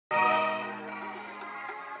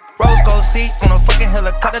seat on a fucking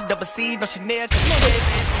helicopter, double C, no Chanel.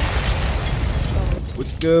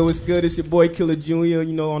 What's good? What's good? It's your boy Killer Jr.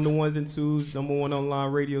 You know, on the ones and twos, #1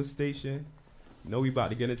 online radio station. You know, we about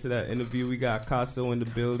to get into that interview. We got Casso in the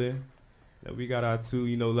building. Now, we got our two,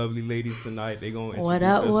 you know, lovely ladies tonight. They gonna introduce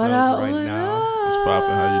themselves right now. What's poppin'?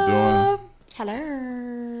 How you doing?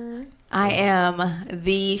 Hello. I am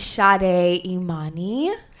the Sade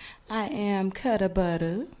Imani. I am Cutter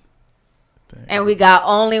Butter. And we got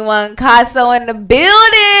only one Casso in the building.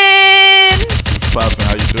 What's poppin'?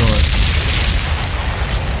 How you doing?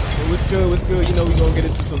 So what's good? What's good? You know, we gonna get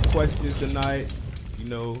into some questions tonight. You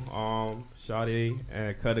know, Sade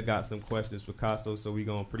and Cutter got some questions for Casso, so we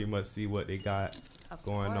gonna pretty much see what they got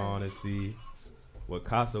going on and see what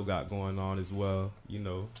Casso got going on as well. You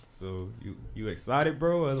know, so you excited,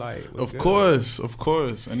 bro? Or like, Of course.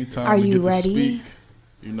 Anytime Are we you get ready? to speak,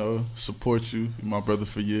 you know, support you. You're my brother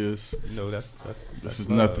for years. You know, that's This is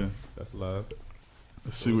love. nothing. That's love.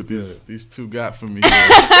 Let's see what these two got for me. Because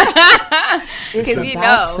you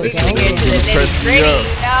know, we can get to the Press nitty me gritty, up.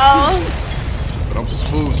 you know? But I'm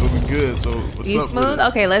smooth, so we good. So what's You up smooth? with it?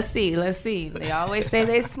 Okay, let's see. They always say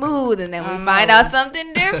they smooth, and then we find out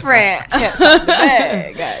something different.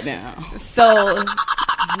 Goddamn. So,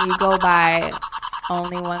 you go by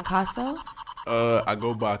only one Casso? I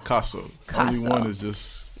go by Casso. Only one is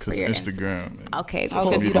just because For your Instagram. And Okay, Oh, cool.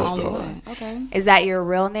 because you the Stuff. only one. Okay. Is that your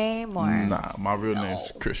real name or? Nah, my real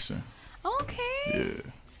name's Christian. Okay. Yeah.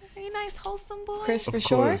 Very nice, wholesome boy. Chris for Of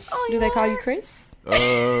short. course. Oh, Do you they call are? you Chris?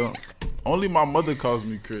 Only my mother calls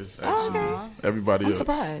me Chris. Actually, everybody I'm else.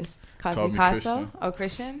 surprised. Calls Call you me Casso? Christian. Oh,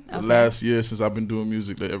 Christian? The Okay. last year since I've been doing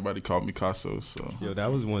music, that everybody called me Casso. So Yo,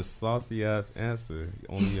 that was one saucy ass answer.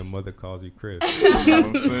 Only your mother calls you Chris. you know what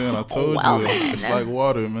I'm saying? I told Well, you, then. it's like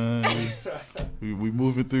water, man. We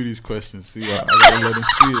moving through these questions. See, I gotta let them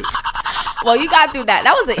see it. Well, you got through that.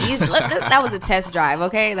 That was an easy. That was a test drive.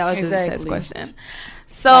 Okay, that was just a test Exactly. question.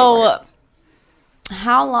 So,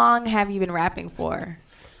 how long have you been rapping for?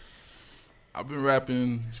 I've been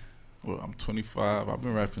rapping. Well, I'm 25. I've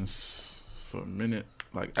been rapping for a minute.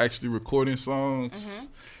 Like actually recording songs.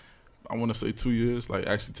 I want to say 2 years. Like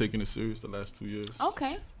actually taking it serious the last 2 years.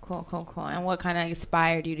 Okay, cool. And what kind of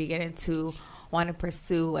inspired you to get into want to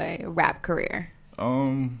pursue a rap career?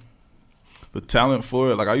 The talent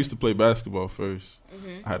for it. Like I used to play basketball first.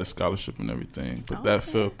 I had a scholarship and everything, but that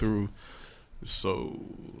fell through. So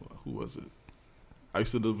who was it? I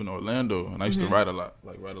used to live in Orlando, and I used to write a lot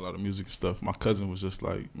of music and stuff. My cousin was just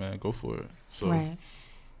like, "Man, go for it." So Right.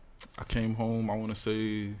 I came home. I want to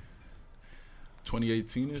say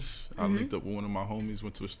 2018ish. I linked up with one of my homies,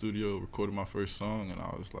 went to a studio, recorded my first song, and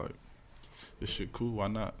I was like, "This shit cool. Why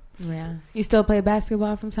not?" Yeah. You still play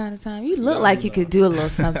basketball from time to time? You look like you could do a little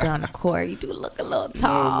something on the court. You do look a little You know,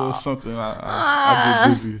 a tall. little something. I get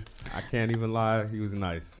busy. I can't even lie. He was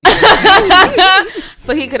nice.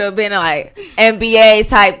 So he could have been like NBA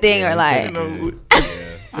type thing or like. You know,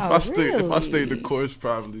 if Oh, I stayed the course,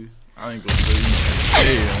 probably I ain't gonna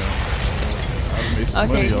say I'd make some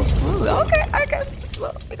Okay, money off. smooth. Okay, I guess he's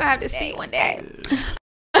smooth. We're gonna have to see one day.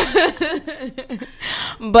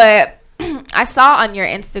 But I saw on your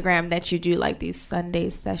Instagram that you do like these Sunday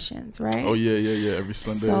sessions, right? Oh yeah. Every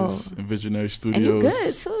Sundays So- in Visionary And Studios. you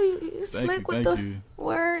good too. You slick with thank the you.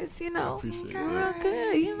 words, you know. appreciate Real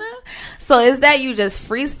good, you know. So is that you just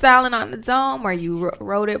freestyling on the dome, or you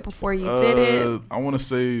wrote it before you did it? I want to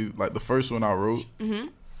say like the first one I wrote.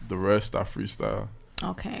 The rest I freestyle.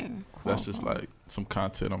 Okay, cool. That's just like some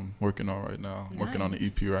content I'm working on right now. I'm working on an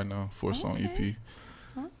EP right now, 4-song EP.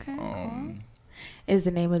 Okay. Cool. Is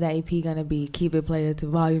the name of that EP gonna be "Keep It Player" to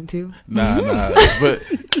Volume 2? Nah. But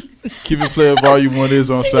Keep It Player Volume 1 is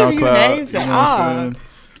on SoundCloud. names You know and what I'm all. saying?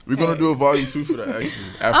 We're gonna do a Volume 2 for that actually.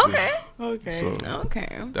 After. Okay. So Okay.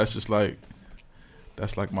 that's just like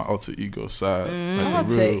my alter ego side. Like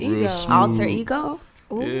Alter the ego. real smooth. Alter ego.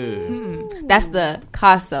 Yeah. That's the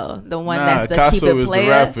Casso, the one that's the Casso Keep It is Player. the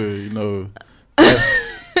rapper. You know,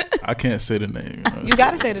 I can't say the name. You know, You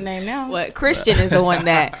gotta say the name now. What Christian is the one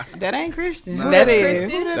that That ain't Christian. Nah. Who That's that is?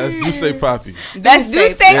 Christian? Who that That's is? Duce Poppy. that's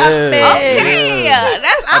Duce. Yeah, Okay,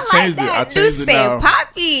 that's I changed it. I Like that. changed Duce it now.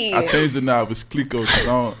 Poppy. I changed it now. It's Clico because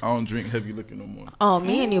I don't drink heavy liquor no more. Oh,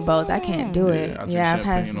 me and you both. I can't do it. I drink I've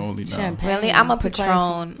had champagne only now. Champagne. Really, I'm a Too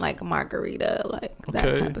Patron, like margarita, like that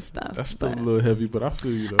Okay. type of stuff. That's still But a little heavy, but I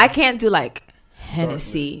feel you though. I can't do like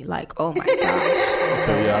Hennessy. Like, oh my gosh.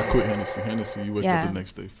 Okay, yeah, I quit Hennessy. Hennessy, you wake Yeah. up the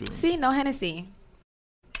next day feeling. See, no Hennessy.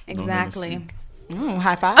 Exactly. Hennessy.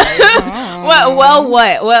 High five. What?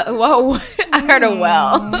 I heard a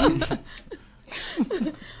well.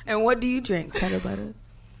 And what do you drink? Peanut butter.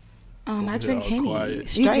 I drink all Henny. quiet. You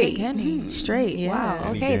Straight. drink Henny straight. Yeah. Wow.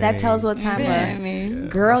 Henny Okay, that gang. tells what type Yeah, of man.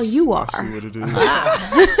 girl you I see are. what it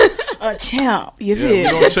is. A champ. You Yeah, we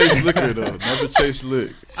feel? don't chase liquor though. Never chase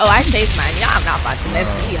lick. Oh, I chase mine. Y'all not about to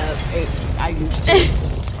mess me up. I used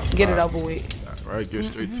to get it over with. Right, get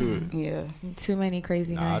straight to it. Yeah. Too many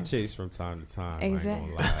crazy Nah, I nights. chase from time to time. Exactly. I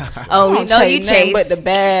ain't gonna lie. Oh, we Don't know you chase nothing chase. but the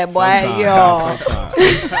bad boy, Sometimes, y'all.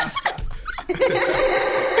 sometimes.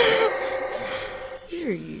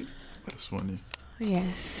 Period. That's funny.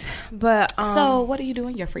 Yes, but So, what do you do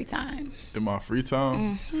in your free time? In my free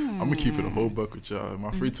time, I'm gonna keep it a whole buck with y'all. In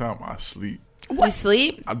my free time, I sleep. you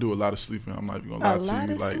sleep. I do a lot of sleeping. I'm not even gonna lie A to lot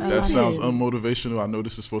you. of Like sleep. that sounds unmotivational. I know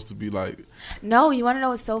this is supposed to be like, No, you want to know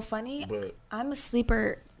what's so funny? but I'm a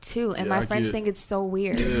sleeper too, and Yeah, my I friends get- think it's so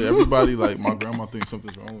weird. yeah, everybody like my grandma thinks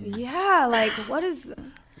something's wrong with me. Yeah, like what is?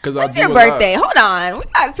 Cause I What's do your a lot. birthday? Hold on, we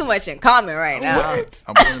got too much in common right now.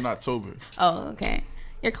 I'm born in October, Oh, okay,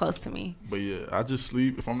 you're close to me. but yeah, I just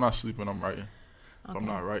sleep. If I'm not sleeping, I'm writing. If I'm Okay.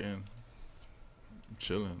 not writing, I'm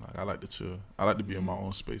chilling. Like I like to chill. I like to be in my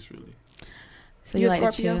own space, really. So You you a like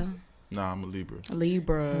Scorpio? to chill? Nah, I'm a Libra.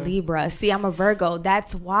 Libra. Libra. See, I'm a Virgo.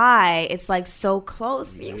 That's why it's like so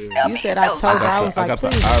close. You feel me? You said October. I was I like, got the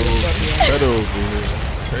please. eye roll better over here.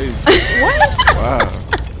 That's crazy. What? Wow.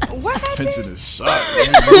 What happened? Tension is shot.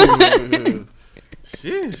 Man.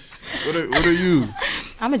 Sheesh. What are you?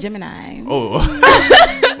 I'm a Gemini. Oh.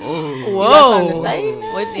 You got something to say?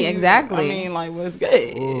 What, exactly. I mean, like, what's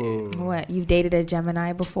good? What, you've dated a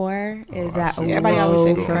Gemini before? Is that a Everybody always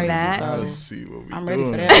say whoa we from crazy, that? so- Let's see what we I'm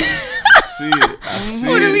doing. ready for that. I see it. I see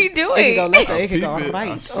What it. are we It could go doing? left or it could go Peep it. I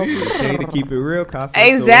right. see it. Okay, to keep it real, Casso.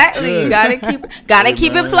 Exactly. You gotta keep Hey,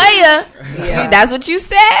 keep man. it player. Yeah. That's what you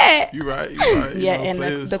said. You right. You right. You Yeah, know, and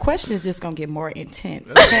players- the question is just gonna get more intense.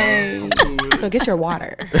 Okay, I'm cool with so it. get your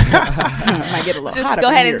water. Might get a little Just hot go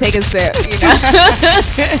up ahead in and here. take a sip. You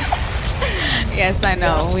know? Yes, I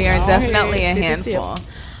know. We are Go definitely ahead, a sip a sip. handful.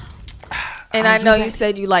 And I know you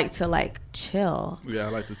said you like to like chill. Yeah, I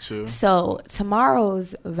like to chill. So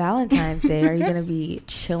tomorrow's Valentine's Day. Are you gonna be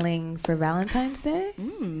chilling for Valentine's Day?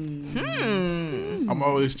 I'm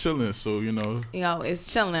always chilling, so you know, You know,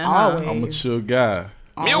 it's chilling. Huh? Always. I'm a chill guy.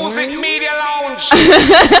 Music Media Lounge.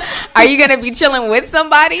 Are you gonna be chilling with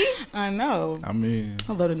somebody? I know. I mean,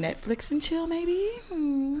 A little Netflix and chill, maybe.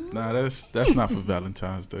 nah, that's not for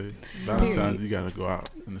Valentine's Day. Valentine's, you gotta go out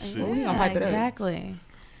in the city. we gonna pipe it up. Exactly.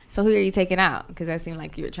 So who are you taking out? Because that seemed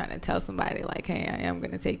like you were trying to tell somebody, like, "Hey, I am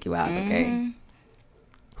gonna take you out." Okay.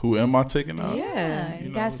 Who am I taking out? Yeah. You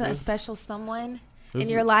know, got some there's- special someone in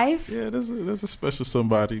there's your a- life? Yeah, there's a special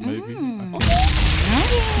somebody maybe.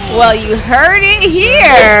 Well, you heard it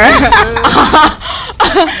here.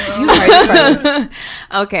 You heard it first.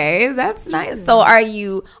 Okay, that's nice. So, are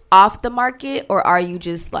you off the market, or are you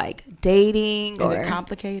just like dating, Is or it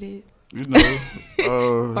complicated? You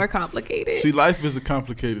know, or complicated? see, life is a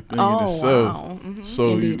complicated thing Oh, in itself. wow. Mhm.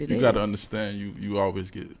 So Indeed it you got to is. understand, you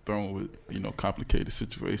always get thrown with complicated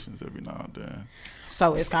situations every now and then.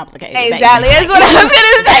 So it's complicated. Exactly. That's what I was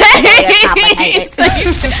It's gonna say. complicated.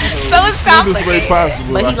 So it's Smoothest way complicated.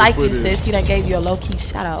 possible. But I he can liked put you, it. sis. He done gave you a low key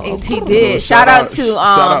shout out. He did. No, Shout out to shout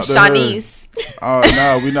out to her. Shanice.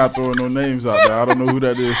 Nah, we not throwing no names out there. I don't know who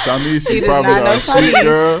that is. Shanice, He you did probably not know a sweet Shanice.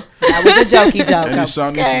 girl. That was a jokey joke. Any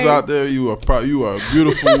Shanices okay? out there, you are a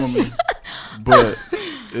beautiful woman, but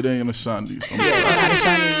it ain't a Shanice. I'm sorry. Not a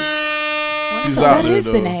Shanice. She's So out what there is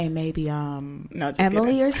though. the name? Maybe no, just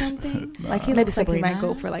Emily kidding. or something? Like he Maybe looks like he might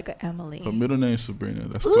Sabrina. go for like an Emily. Her middle name's Sabrina.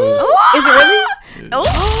 That's Ooh, close. is it really?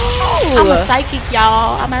 Oh, I'm a psychic,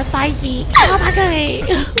 y'all. I'm a psychic. Oh my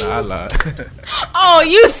god. Nah, I lied. oh,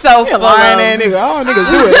 you so full Lying of. nigga. Oh, niggas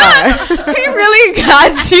do it. Lie. He really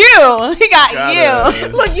got you. He got Got you. her.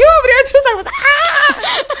 Look, you over there too.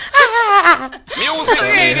 So Music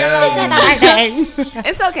Media Lounge.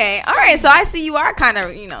 It's okay. All right. So I see you are kind of,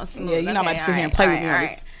 smooth. Yeah, you're not about to sit here and play with me on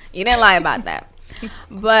this. You didn't lie about that.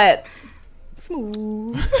 But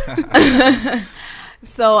smooth.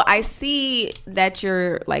 so I see that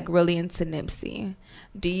you're like really into Nipsey.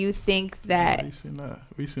 Do you think Where that, you seen that?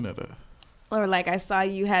 Where you seen that at? or like I saw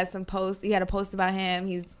you had some posts. You had a post about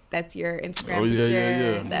him. That's your Instagram Oh, yeah, picture.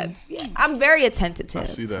 yeah. That's I'm very attentive. I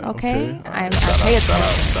see that. Okay, Okay. I Alright. pay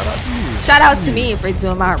attention. Shout out to you. Shout out to me for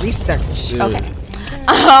doing my research. Yeah. Okay.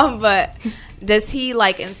 But does he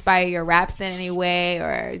like inspire your raps in any way,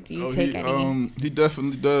 or do you take any? He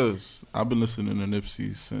definitely does. I've been listening to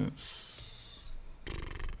Nipsey since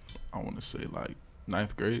I want to say like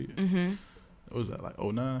 9th grade. Mm-hmm. What was that, like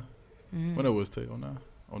 09? When it was, Tay? 09,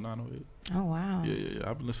 08? Oh wow. Yeah.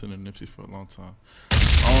 I've been listening to Nipsey for a long time.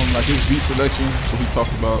 Like his beat selection, what he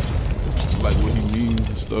talked about, like what he means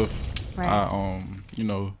and stuff. Right. I,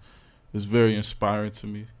 it's very inspiring to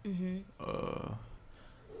me. Mm-hmm.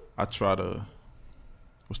 I try to,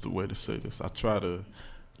 what's the way to say this? I try to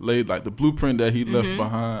lay like the blueprint that he left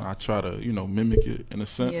behind. I try to, mimic it in a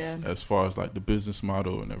sense, as far as like the business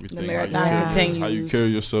model and everything. The marathon continues. How you carry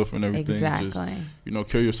yourself and everything. Exactly. Just,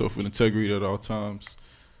 carry yourself with integrity at all times.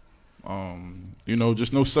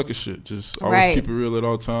 Just no sucker shit. Just always keep it real at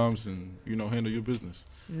all times and, handle your business.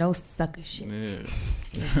 No sucker shit. Yeah.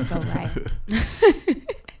 You're so right.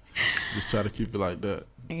 Just try to keep it like that.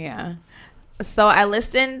 Yeah. So I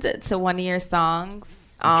listened to one of your songs,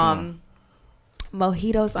 Mojitos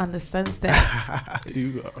on the Sunset.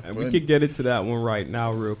 And we could get into that one right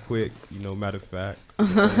now real quick. Matter of fact,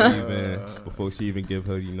 before she even give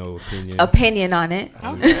her, opinion on it.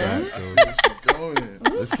 Okay. So,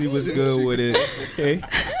 let's see what's good with it. Okay.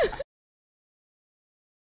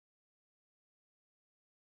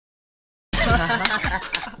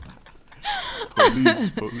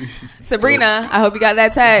 Police. Sabrina, I hope you got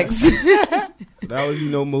that text. That was,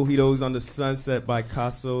 Mojitos on the Sunset by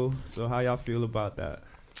Casso. So how y'all feel about that?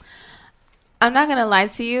 I'm not gonna lie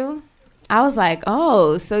to you. I was like,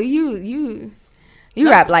 oh, so you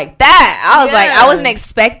rap like that. I was like, I wasn't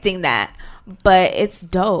expecting that. But it's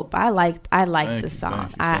dope. I like the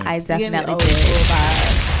song. I definitely do.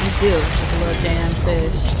 You do. Like a little jam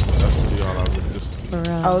sesh. That's really all I really listen to. For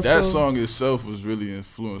real. That song itself was really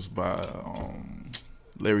influenced by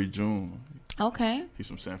Larry June. Okay. He's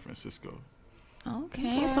from San Francisco.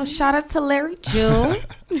 Okay. So shout out to Larry June.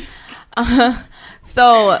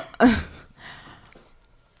 So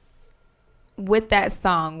with that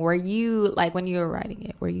song, were you like when you were writing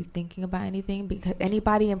it, were you thinking about anything? Because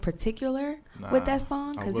anybody in particular with that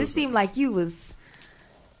song? Because this seemed like you was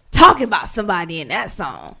talking about somebody in that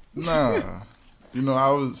song. Nah,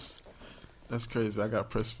 I was. That's crazy. I got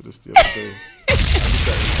pressed for this the other day.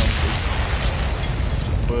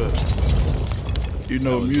 But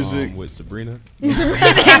music with Sabrina.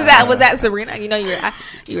 Exactly. Was that Sabrina? You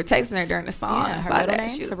were texting her during the song. Yeah, I her saw middle that. name,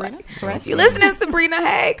 She was Sabrina. like, Correct. if you listening, Sabrina,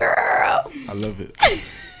 hey girl. I love it.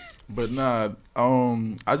 But nah,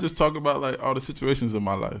 I just talk about like all the situations in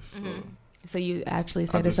my life. So you actually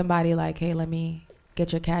say to somebody like, hey, let me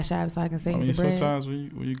get your Cash App so I can save you some bread. Sometimes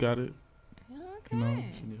when you got it, Okay.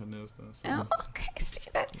 she need her nails done. So Okay, see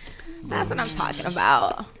that? That's what I'm talking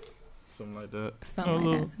about. something like that. Something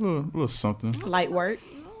like that. Little something. Light work.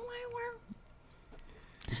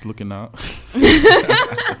 Just looking out.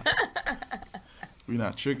 We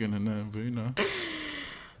not tricking or nothing, but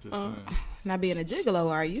just saying. Not being a gigolo,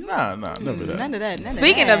 are you? Nah, never that. None of that.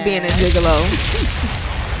 Speaking of being a gigolo,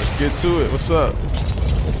 Let's get to it. What's up?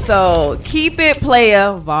 so Keep It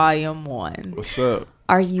Player Volume 1. What's up?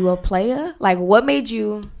 Are you a player? Like, what made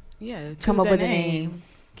you come up choose with that a name?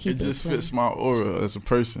 It just fits my aura as a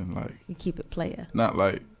person. Like, You keep it player. not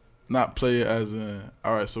player as in,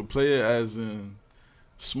 all right, so player as in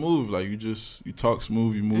smooth. Like, you talk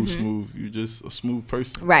smooth, you move smooth. You just a smooth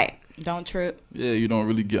person. Right. Don't trip. Yeah, I don't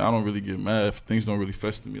really get mad if things don't really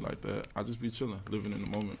fester me like that. I just be chilling, living in the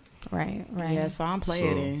moment. Right. Yeah, so I'm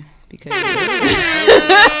playing then. Because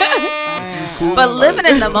But living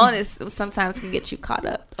in the moment sometimes can get you caught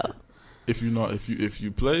up, though. If you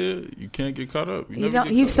play it, you can't get caught up.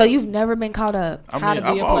 You've never been caught up.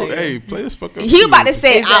 Players fuck up. He about to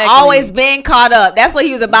say, Exactly. I always been caught up. That's what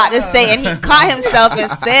he was about to say, and he caught himself and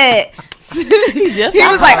said, he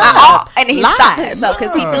was like, and he stopped himself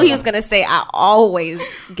because he knew he was gonna say, I always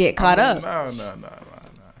get caught up. Nah.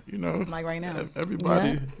 like right now.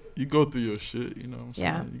 Everybody, you go through your shit. You know what I'm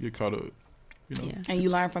saying? Yeah. You get caught up. Yeah. And you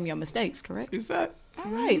learn from your mistakes, correct? Exactly.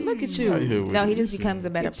 All right, look at you. No, he just becomes a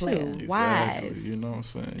better Look at player. you. Exactly. Wise. You know what I'm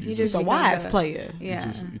saying? He You just He's a wise player. Yeah.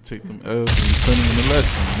 You take them L's and you turn them into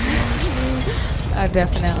lessons. You know what I'm saying? I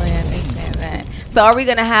definitely understand that. So are we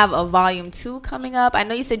going to have a volume 2 coming up? I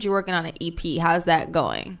know you said you're working on an EP. How's that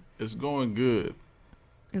going? It's going good.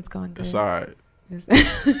 It's going good. It's all right.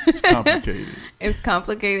 It's complicated. It's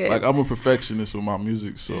complicated. Like, I'm a perfectionist with my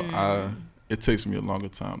music, so it takes me a longer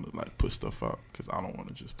time to like put stuff out because I don't want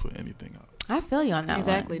to just put anything out. I feel you on that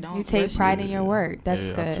Exactly. one. Don't You take push pride it. in your work. That's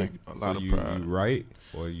I good. take a lot of you pride. write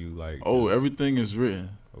or you like? Oh, everything is written.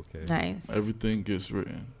 Okay. Nice. Everything gets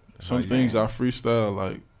written. How Some you- things I freestyle,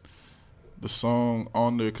 like the song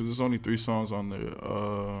on there, because there's only 3 songs on there.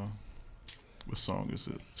 What song is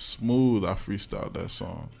it? Smooth, I freestyled that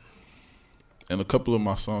song. And a couple of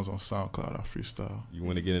my songs on SoundCloud, I freestyle. You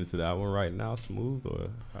want to get into that one right now, Smooth, or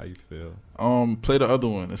how you feel? Play the other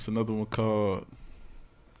one. It's another one called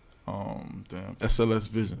SLS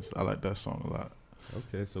Visions. I like that song a lot.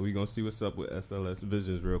 Okay, so we gonna see what's up with SLS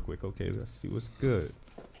Visions real quick. Okay, let's see what's good.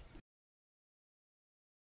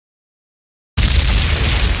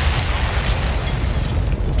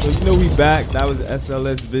 So you know we back. That was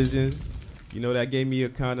SLS Visions. You know that gave me a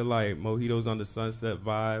kind of like Mojitos on the Sunset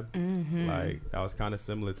vibe. Like that was kind of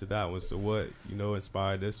similar to that one. So what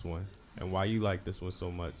inspired this one, and why you like this one so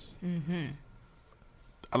much?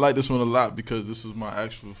 I like this one a lot because this was my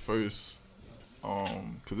actual first.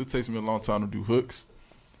 Because it takes me a long time to do hooks,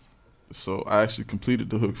 so I actually completed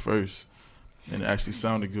the hook first, and it actually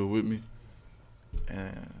sounded good with me.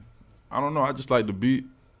 And I don't know, I just like the beat.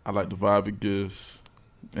 I like the vibe it gives,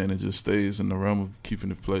 and it just stays in the realm of keeping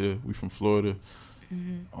it player. We from Florida.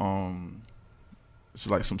 It's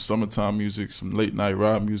like some summertime music, some late night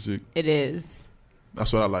ride music. It is.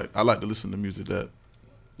 That's what I like. I like to listen to music that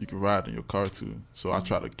you can ride in your car to. So I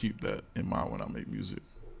try to keep that in mind when I make music.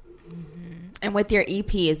 And with your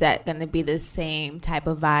EP, is that going to be the same type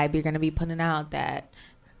of vibe you're going to be putting out, that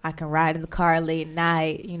I can ride in the car late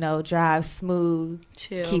night, drive smooth,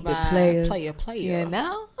 Chill, keep vibe, it player. player.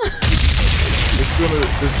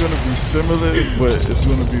 It's gonna be similar, but it's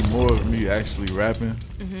gonna be more of me actually rapping,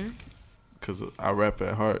 because I rap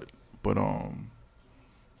at heart. But I'm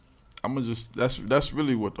gonna just that's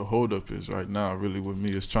really what the hold up is right now. Really, with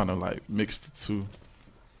me is trying to like mix the two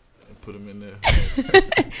and put them in there.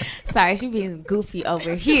 Sorry, she being goofy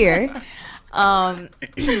over here.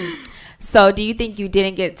 So do you think you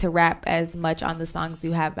didn't get to rap as much on the songs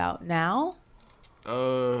you have out now?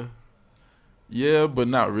 Yeah, but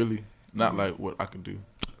not really. Not like what I can do.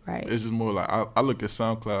 Right. It's just more like I look at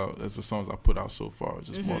SoundCloud as the songs I put out so far. It's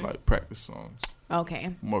just more like practice songs.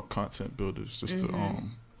 Okay. More content builders, just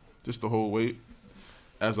to hold weight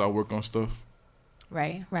as I work on stuff.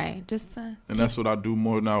 Right. Just and that's what I do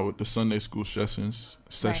more now with the Sunday school sessions.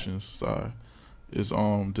 Sorry, is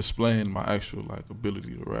displaying my actual like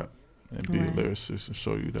ability to rap and be a lyricist and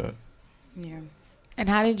show you that. Yeah. And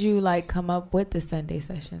how did you like come up with the Sunday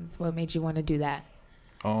sessions? What made you want to do that?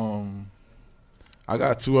 I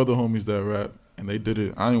got two other homies that rap, and they did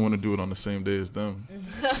it. I didn't want to do it on the same day as them.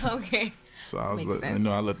 Okay. So I was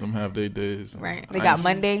I let them have their days. Right. They got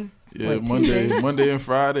Monday. Yeah, Monday and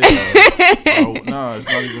Friday. Nah, it's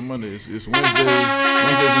not even Monday. It's Wednesdays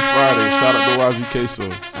and Fridays. Shout out to Casso.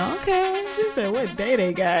 Okay. She said, "What day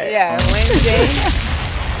they got?" Yeah, Wednesday.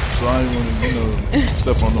 So I didn't want to,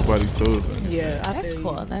 step on nobody's toes. Yeah, that's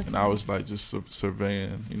cool. And I was like just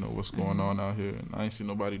surveying, what's going on out here, and I ain't see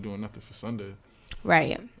nobody doing nothing for Sunday.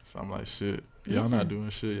 Right. So I'm like, shit, y'all not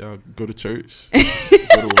doing shit. Y'all go to church,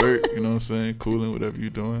 go to work. You know what I'm saying? Cooling, whatever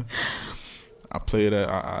you doing. I play it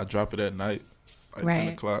I drop it at night, like 10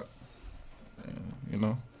 o'clock.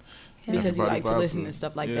 And, because you like to listen to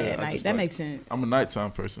stuff like that at night. That makes sense. I'm a nighttime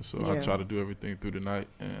person, so I try to do everything through the night,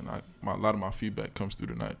 and a lot of my feedback comes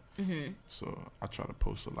through the night. So I try to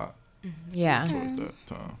post a lot. Yeah. Towards that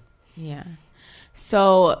time. Yeah.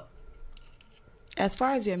 So, as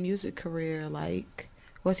far as your music career, like,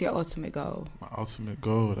 what's your ultimate goal? My ultimate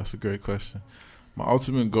goal? That's a great question. My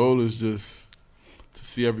ultimate goal is just to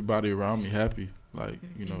see everybody around me happy. Like,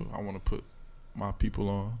 I want to put my people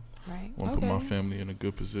on. Right. I want to put my family in a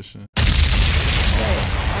good position.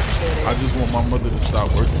 I just want my mother to stop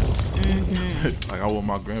working. Like, I want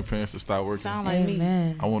my grandparents to stop working. Sound like me.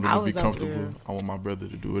 I want them to be comfortable. I want my brother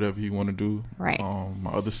to do whatever he want to do. Right.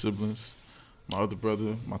 My other siblings, my other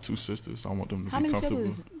brother, my two sisters, I want them to be comfortable. How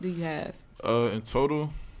many siblings do you have? In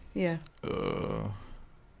total? Yeah.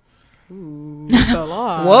 Ooh, that's a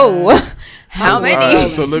lot. Whoa. How many?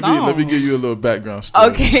 Right, so let me give you a little background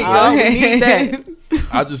story. Okay. We need that.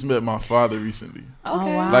 I just met my father recently.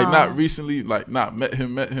 Okay. Wow. Like, not recently, like, not met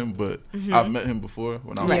him, but I've met him before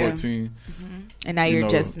when I was 14. And now you're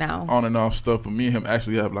just now. On and off stuff, but me and him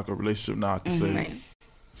actually have, like, a relationship now, I can say. Right.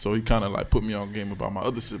 So he kind of, like, put me on game about my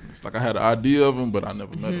other siblings. Like, I had an idea of them, but I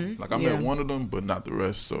never met them. Like, I met one of them, but not the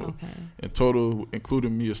rest. So, in total,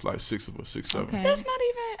 including me, it's like 6 of us, 6, 7. Okay. That's not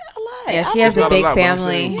even a lot. Yeah, she has a big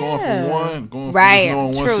family. Going from one, going right.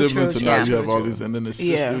 from just knowing one sibling to now you have all true. these, and then the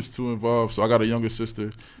sisters too involved. So I got a younger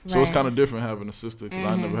sister. So it's kind of different having a sister, because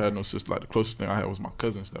I never had no sister. Like, the closest thing I had was my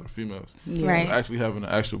cousins that are females. Right. So actually having an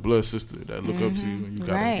actual blood sister that look up to you, and you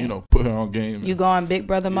gotta, put her on game. You go in big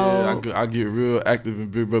brother mode. Yeah, I get real active in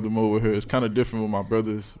big brother mode with her. It's kind of different with my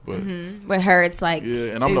brothers, but with her, it's like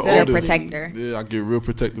and I'm the you're a oldest. protector. Yeah, I get real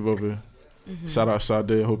protective of her. Shout out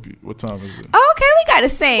Sade. I hope you. What time is it? Okay, we got the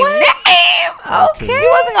same name. Okay. You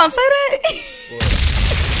wasn't gonna say that.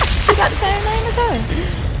 She got the same name as her.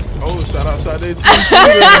 Oh, shout out Sade too.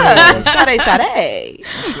 Sade.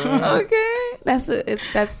 Okay, that's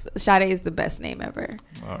Sade is the best name ever.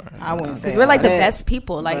 All right. I wouldn't say Because we're like the that. best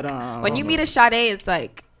people. Like But, when you meet a Sade, it's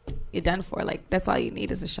like you're done for. Like that's all you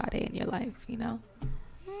need is a Sade in your life.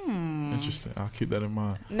 Interesting. I'll keep that in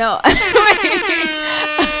mind. No.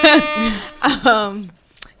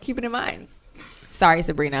 Keep it in mind. Sorry,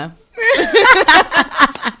 Sabrina.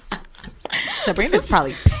 Sabrina's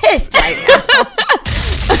probably pissed right now.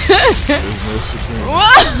 There's no Sabrina.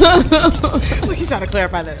 Look, he's trying to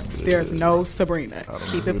clarify that. There's no Sabrina.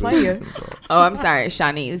 Keep it playing. Oh, I'm sorry,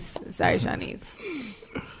 Shanice. Sorry, Shanice.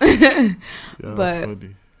 But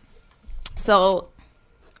funny. so,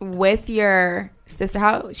 with your sister,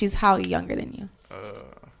 how younger than you?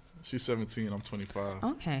 She's 17. I'm 25.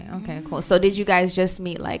 Okay, cool. So, did you guys just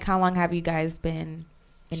meet? Like, how long have you guys been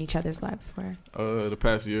in each other's lives for? The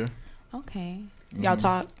past year. Okay. Y'all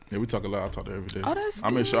talk? Yeah, we talk a lot. I talk to her every day. Oh, that's I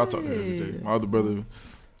make sure I talk to her every day. My other brother,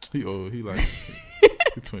 he old. He like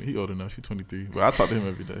he old enough. She's 23, but I talk to him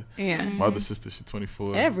every day. Yeah. My other sister, she's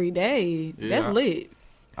 24. Every day. Yeah, That's lit.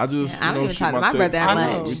 I just I don't even shoot talk to my my brother text.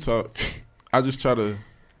 that much. We talk. I just try to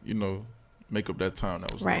make up that time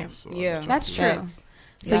that was Right. lost. So I Yeah. just try That's to- true. Facts.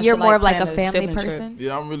 So Y'all you're should, more of like a plan family sibling trip. person.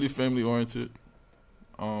 Yeah, I'm really family oriented.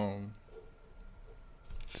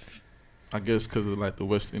 I guess because of like the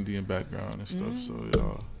West Indian background and stuff. So it's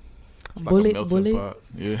like a melting pot.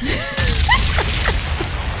 Yeah.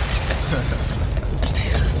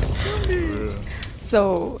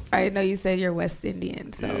 So I know you said you're West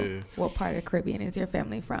Indian. So Yeah. what part of the Caribbean is your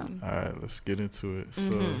family from? All right, let's get into it.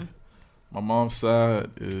 So, my mom's side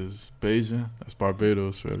is Bajan. That's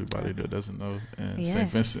Barbados for everybody that doesn't know, and Yes. St.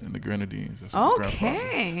 Vincent and the Grenadines. That's my grandfather.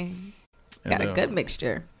 Okay. And Got a good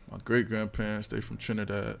mixture. My great grandparents, they from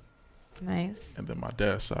Trinidad, Nice. and then my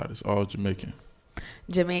dad's side is all Jamaican.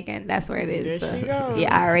 Jamaican, that's where it is. There she So- go.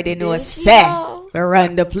 yeah, I already knew There it. she Say, go.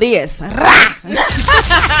 run the place. Rah!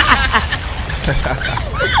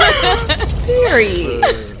 Period.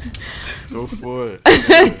 Go for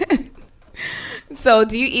it. So,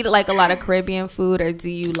 do you eat like a lot of Caribbean food, or do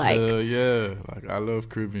you like? Yeah, like I love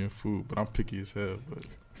Caribbean food, but I'm picky as hell. But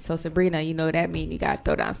So, Sabrina, you know what that mean? You gotta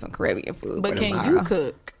throw down some Caribbean food. But for can tomorrow. you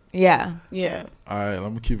cook? Yeah. Yeah. all right,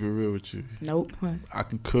 let me keep it real with you. Nope. I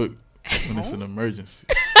can cook when it's an emergency.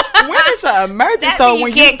 When it's an emergency, That so mean you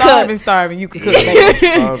when you're can't starving, you can cook. I'm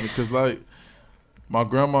starving because like my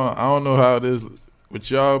grandma, I don't know how it is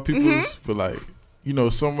with y'all peoples, but like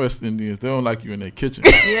some West Indians, they don't like you in their kitchen.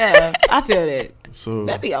 Yeah, I feel that. So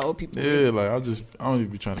That be old people. yeah, like I don't even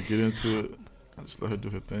be trying to get into it. I just let her do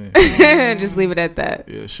her thing. Just leave it at that.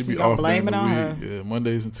 Yeah, she be You gonna off blame during it the on week. Yeah,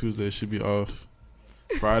 Mondays and Tuesdays she be off.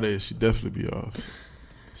 Fridays she definitely be off.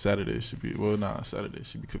 Saturdays she be Saturday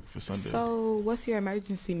she be cooking for Sunday. So, what's your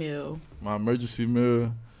emergency meal? My emergency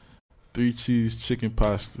meal, 3 cheese chicken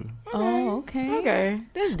pasta. Oh, okay. Okay,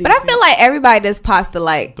 that's decent. But I feel like everybody does pasta.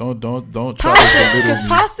 Like, Don't try to pasta, belittle because me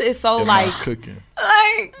pasta is so in my like. cooking.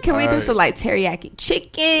 can we do Alright. some like teriyaki You can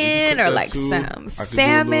chicken cook or that like too. some I could I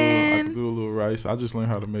salmon? could do a little rice. I just learned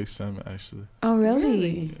how to make salmon actually. Oh, really?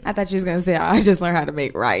 Really? I thought you was gonna say I just learned how to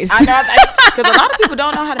make rice. I know, because a lot of people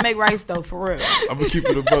don't know how to make rice though, for real. I'm gonna keep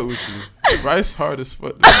it a buck with you. Rice hard as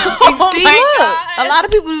fuck. See, look, a lot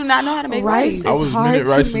of people do not know how to make Rice rice. I was hard minute to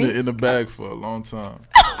rice make. in the bag for a long time.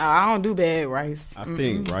 I don't do bad rice. I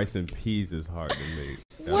think rice and peas is hard to make.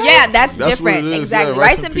 Yeah, that's That's what different. it is, Exactly. yeah,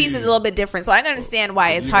 rice and peas is a little bit different, so I can understand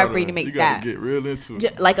why it's hard for you to make you that. gotta get real into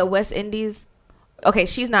it. Like a West Indies. Okay,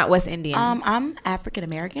 she's not West Indian. I'm African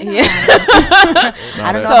American. Yeah. I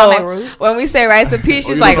don't know So about my roots. when we say rice and peas, Oh,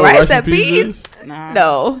 she's you like don't know what rice and peas. is? Nah.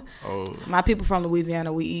 No. Oh, My people from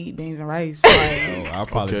Louisiana, we eat beans and rice. Like, Oh, I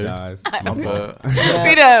apologize. my bad.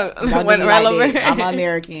 We done don't went do me right like over. that. I'm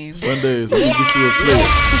American. Sundays, let me get you a plate.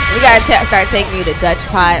 We gotta start taking you to Dutch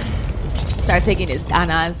pot. Start taking you to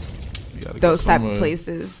Danas. You gotta go Those type of somewhere.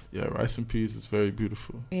 places. Yeah, rice and peas is very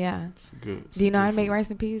beautiful. Yeah. It's good. Do you know how to make rice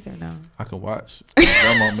and peas or no? I can watch.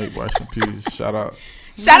 Grandma make rice and peas. Shout out.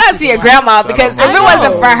 Shout out to your grandma, Shout because out if my it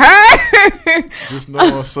wasn't for her, Just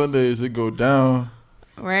know on Sundays it go down.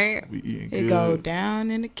 right? We eating It good. go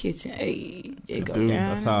down in the kitchen. Hey, it go do. down.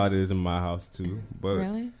 That's how it is in my house too. But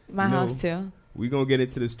Really? My No. house too. we gonna get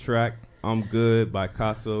into this track. I'm Good by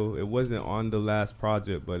Casso. It wasn't on the last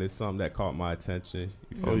project, but it's something that caught my attention.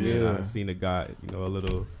 You feel Oh, me? And yeah. I seen it got a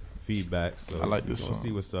little feedback. So I like we this gonna song.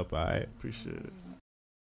 see what's up. All right. Appreciate it.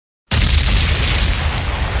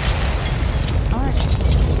 All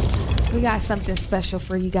right. We got something special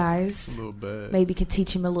for you A guys. little bad. Maybe could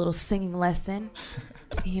teach him a little singing lesson.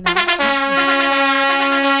 You know.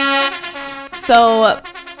 So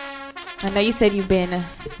I know you said you've been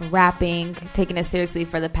rapping, taking it seriously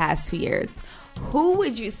for the past 2 years. Who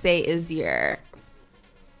would you say is your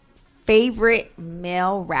favorite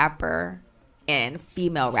male rapper and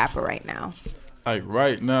female rapper right now? Like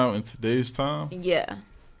right now in today's time, Yeah.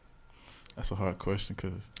 that's a hard question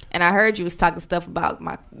because And I heard you was talking stuff about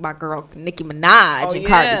my girl Nicki Minaj Oh, and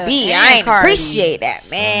yeah. Cardi B. And I ain't Cardi. appreciate that,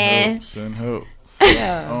 man. send help.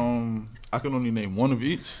 Yeah. I can only name one of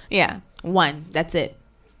each. Yeah, one. That's it.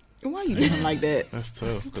 Why you doing like that? That's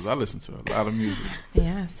tough because I listen to a lot of music.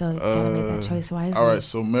 Yeah, so you gotta make that choice wisely. All right,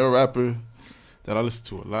 so male rapper that I listen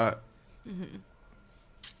to a lot.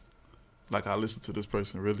 Like I listen to this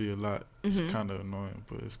person really a lot. It's kind of annoying,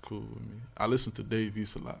 but it's cool with me. I listen to Dave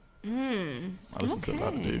East a lot. I listen to a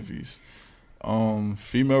lot of Dave East.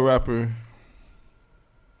 Female rapper.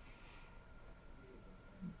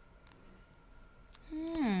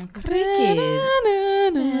 Crickets.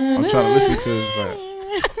 I'm trying to listen because like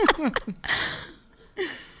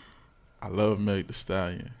I love Meg Thee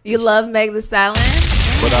Stallion. You love Meg Thee Stallion?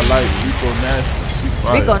 But I like Rico Nasty. She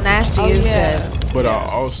fire. Rico Nasty is good. But I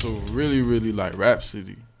also really, really like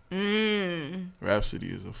Rhapsody. Rhapsody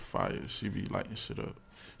is a fire. She be lighting shit up.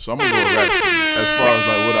 So I'm gonna go with Rhapsody as far as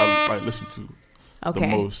like what I like listen to the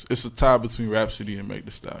most. It's a tie between Rhapsody and Meg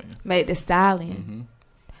Thee Stallion. Meg Thee Stallion.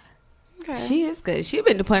 Okay. She is good. She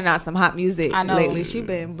been putting out some hot music lately. She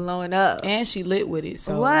been blowing up. And she lit with it.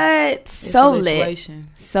 So what? So lit.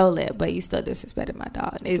 So lit. But you still disrespected my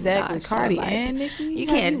dog. Nicki exactly. Minaj. Cardi like, and Nicki. You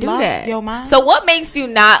can't do that. Your mind? So what makes you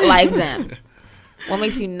not like them? What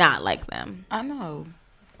makes you not like them? I know.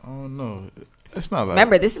 I don't know. It's not like.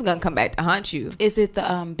 Remember, this is gonna come back to haunt you. Is it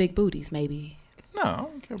the big booties? Maybe. No, I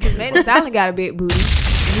don't care about Meg Thee Stallion got a big booty.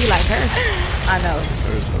 You like her? I know. It's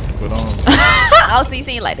her stuff. But Oh, so you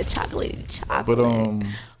saying like the chocolate? But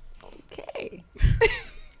okay.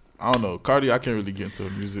 I don't know. Cardi, I can't really get into her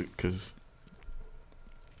music because.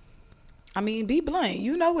 I mean, be blunt.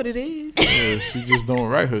 You know what it is. Yeah, she just don't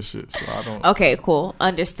write her shit, so I don't. Okay, cool.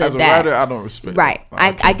 Understood As a that. writer, I don't respect. Right,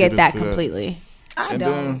 Like, I get that completely. I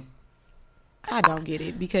don't get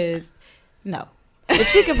it because no, if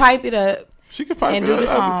she can pipe it up. She could pipe and it do up. the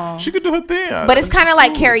song. She could do her thing. But it's kind of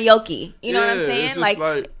like karaoke. You know what I'm saying? It's just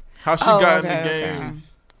like how she got in the game.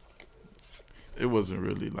 It wasn't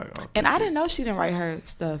really like. And I didn't know she didn't write her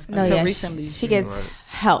stuff No, until recently. She gets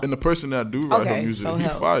help. And the person that do write her music, so he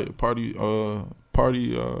help. fired. Party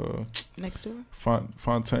Next door.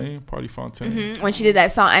 Fontaine. When she did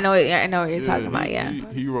that song, I know what you're talking about. Yeah,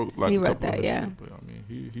 he wrote like he a wrote couple that. of Yeah, shit, but I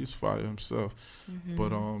mean he's fire himself.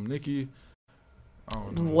 But Nicki, I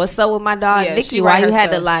don't know. What's up with my dog Yeah, Nicki? she Why write you her had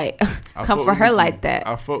to stuff. like I come fuck for with her Nicki. like that?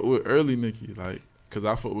 I fuck with early Nicki, like, cause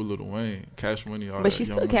I fuck with Lil Wayne, Cash Money, all that. But she's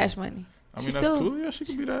Young still Money. Cash Money. I mean She's that's still- cool. Yeah, she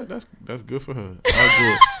can be that. That's good for her. All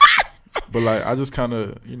good. But like I just kind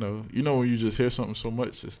of you know when you just hear something so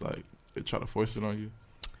much, it's like they try to force it on you.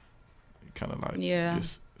 It kind of like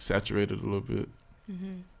gets saturated a little bit.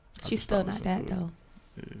 She's still not that though.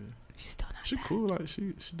 Yeah. She's still not. She cool. Like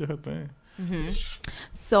she did her thing.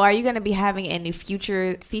 So, are you gonna be having any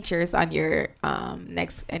future features on your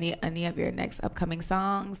next any of your next upcoming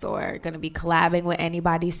songs, or gonna be collabing with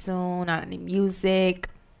anybody soon on any music?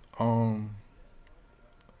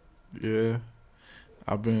 Yeah,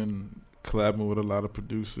 I've been collabing with a lot of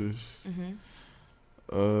producers.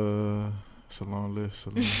 It's a long list.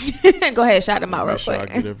 Go ahead, shout them out real Make sure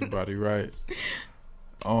quick. I get everybody right.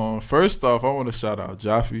 First off, I want to shout out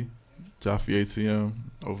Jaffe ATM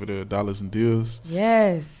over there, Dollars and Deals.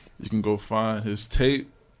 Yes, You can go find his tape,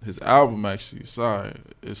 his album actually. Sorry,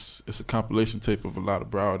 it's a compilation tape of a lot of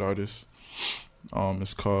Broward artists.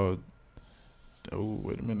 It's called. Oh,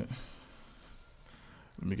 wait a minute.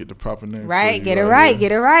 Let me get the proper name. right. Get it right.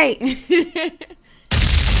 Get it right.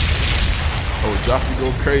 Oh, Jaffe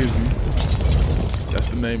Go Crazy. That's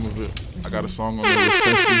the name of it. I got a song on there with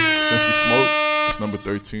Sensi Smoke. It's number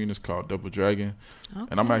 13. It's called Double Dragon. Okay.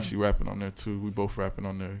 And I'm actually rapping on there too. We both rapping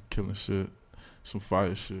on there, killing shit. Some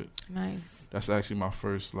fire shit. Nice. That's actually my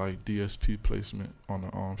first like DSP placement on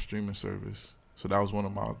the streaming service. So that was one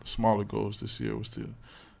of my smaller goals this year, was to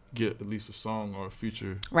get at least a song or a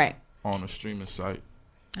feature on a streaming site.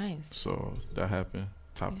 Nice. So that happened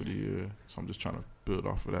top of the year. So I'm just trying to build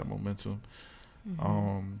off of that momentum.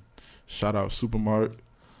 Shout out Supermart.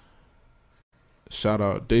 Shout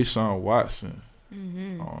out Deshaun Watson.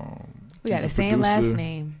 We got the same last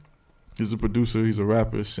name. He's a producer. He's a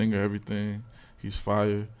rapper, singer, everything. He's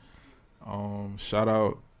fire. Shout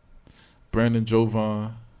out Brandon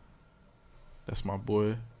Jovan. That's my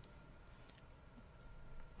boy.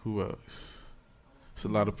 Who else? There's a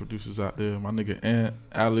lot of producers out there. My nigga Ant,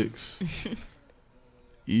 Alex,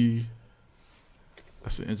 E.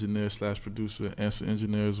 That's an engineer / producer. Ant's an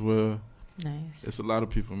engineer as well. Nice. It's a lot of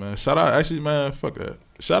people, man. Shout out, actually, man, fuck that.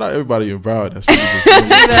 Shout out everybody in Broward that's really doing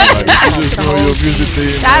like, you just doing your music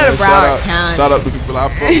thing, shout man. out Broward County. Shout out the people I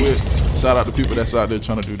fuck with. Shout out the people that's out there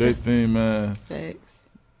trying to do their thing, man. Thanks.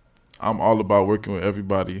 I'm all about working with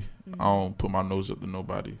everybody. I don't put my nose up to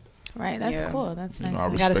nobody. Right, that's cool. That's nice. I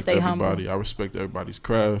gotta respect stay everybody. humble. I respect everybody's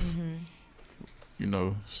craft. you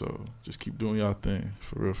know. So just keep doing y'all thing,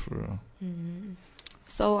 for real, for real. Mm-hmm.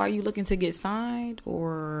 So are you looking to get signed,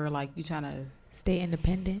 or like you trying to stay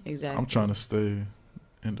independent? Exactly. I'm trying to stay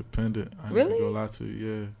independent. I ain't Really? gonna lie to you,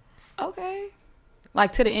 yeah. Okay.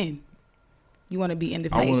 Like to the end. You want to be I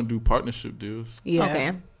independent. want to do partnership deals. Yeah.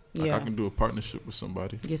 Okay. Like Yeah. I can do a partnership with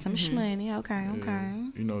somebody. Get some money. Okay. Yeah. Okay.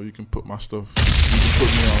 You know, you can put my stuff. You can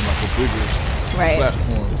put me on like a bigger Right.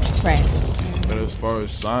 platform. Right. But as far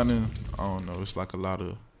as signing, I don't know. It's like a lot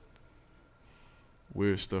of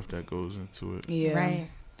weird stuff that goes into it. Yeah. Right.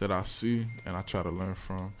 That I see and I try to learn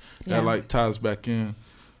from. Yeah. That like ties back in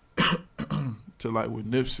to like with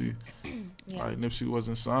Nipsey. Yeah. Like Nipsey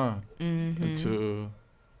wasn't signed until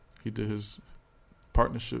he did his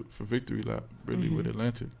partnership for Victory Lap, really with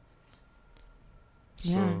Atlantic.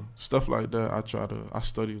 Yeah. So stuff like that, I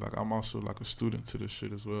study. Like I'm also like a student to this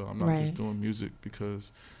shit as well. I'm not Right. just doing music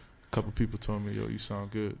because a couple people told me, yo, you sound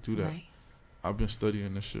good, do that. Right. I've been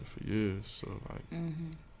studying this shit for years. So like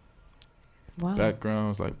Wow.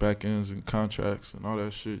 backgrounds, like back ends and contracts and all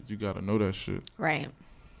that shit, you gotta know that shit. Right.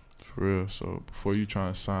 For real. So before you try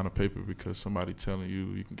and sign a paper because somebody telling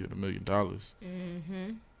you can get $1 million,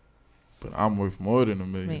 but I'm worth more than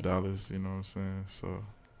 $1 million, you know what I'm saying? So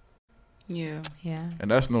Yeah. Yeah.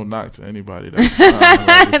 and that's no knock to anybody that's signed.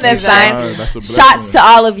 Like, if That's you signed. signed, that's a blessing. Shots to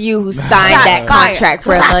all of you who signed that fired. contract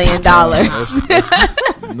for $1 million.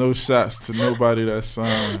 That's no shots to nobody that's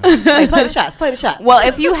signed. Hey, play the shots. Play the shots. Well,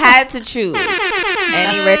 if you had to choose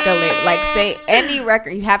any record, like say any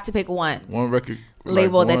record, you have to pick one. One record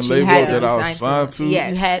Label like, that one you label had to that be I was signed signed to. to. Yes.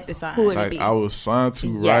 you had to sign. Who would it Like be? I was signed to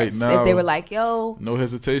Yes. right now. If they were like, yo, no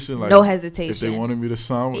hesitation. Like no hesitation. If they wanted me to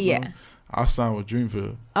sign with them, I signed with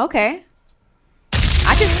Dreamville. Okay.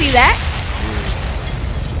 I can see that.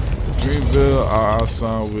 Dreamville, I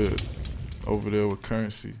signed with over there with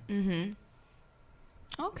Currency.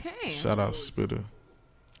 Okay. Shout out Spitter.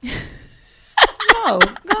 No, go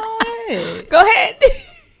ahead. Go ahead.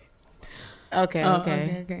 Okay.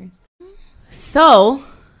 Okay. So,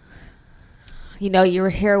 you know, you were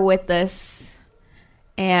here with us,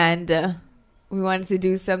 and we wanted to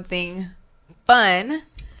do something fun.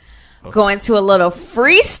 Okay. Go into a little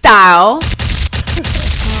freestyle.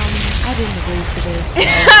 I didn't agree to this.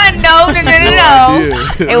 No.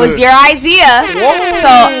 It was your idea. So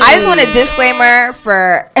I just want a disclaimer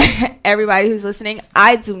for everybody who's listening.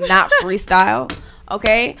 I do not freestyle.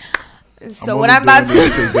 Okay. So what I'm about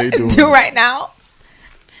to do right now.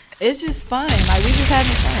 It's just fun. Like we just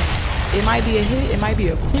having fun. It might be a hit. It might be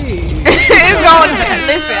a quiz. It's going.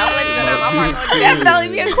 Listen, I'm letting you know my part will definitely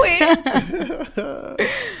be a quiz.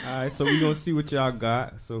 All right, so we gonna see what y'all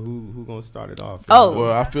got. So who gonna start it off? Oh.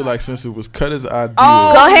 Well, I feel like since it was Cutter's idea.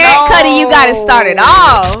 Go ahead, Cuddy. You got to start it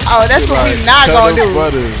off. Oh, that's what we not gonna do.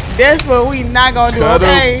 Butter. That's what we not gonna do. Cutter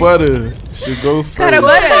Okay. Butter should go first. Cutter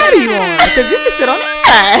What Butter. side are you on? Because you can sit on that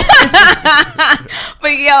side.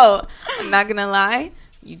 But yo, I'm not gonna lie.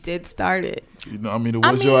 You did start it. You know, I mean, it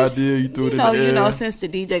was your idea. You threw it in the air. You know, since the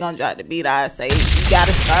DJ gonna drop the beat, I say you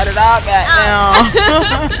gotta start it off. Goddamn.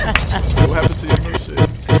 What happened to your new shit?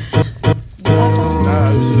 You want some?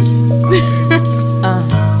 Nah, it was just.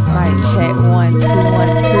 Mic check 1 2 1 2.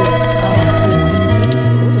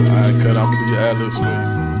 Alright, Cut. I'm gonna do your ad-libs for you.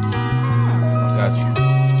 I got you.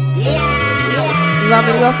 You want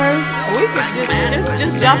me to go first? We could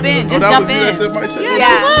just jump in. Just that jump was you that said in. mic check?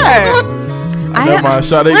 Yeah. Never mind,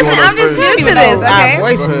 Sade Listen, going I'm just first. new to this, okay? Go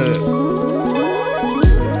ahead.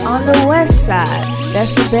 On the west side,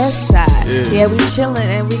 that's the best side. Yeah, we chillin'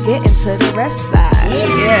 and we getting to the rest side.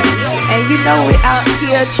 Yeah, and you know we out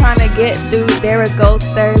here trying to get through. There it go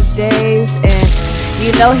Thursdays, and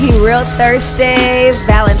you know he real thirsty.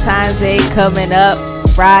 Valentine's Day coming up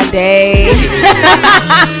Friday.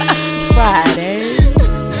 Friday.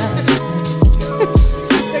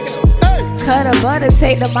 Cut a butter,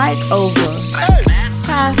 take the mic over.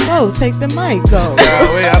 Casso, take the mic, go.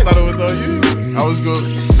 Nah, wait, I thought it was on you. I was going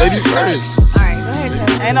ladies first. Alright, go ahead,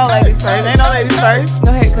 Cut. Ain't no ladies first. Go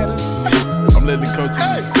ahead, Cut. I'm letting the coach in.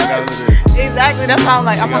 I got it in. Exactly. That's why I'm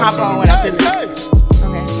like, I'm gonna hop on when I finish.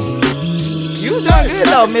 Okay. You was doing good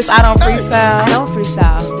though, Miss. I don't I freestyle. don't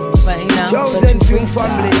freestyle, but you know. Chosen few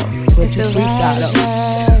family. But you freestyle though.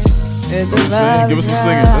 Give us some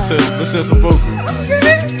singing. Let's hear some vocals.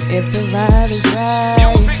 If the vibe is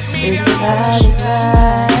right, if the vibe is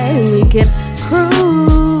right, we can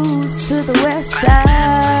cruise to the west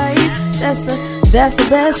side. That's the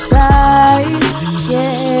best side.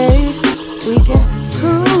 Yeah, we can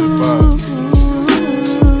cruise.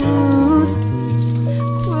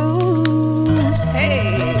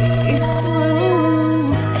 Hey,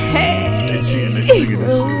 hey. They cheating this shit. To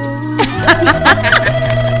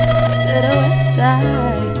the west side.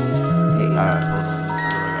 Alright, hold on. Let's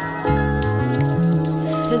see what I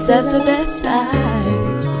got. Cause that's the best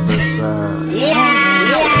side. It's the best side.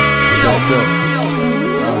 Check.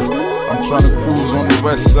 I'm trying to cruise on the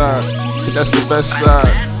west side. Cause that's the best side.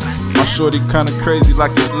 My shorty kinda crazy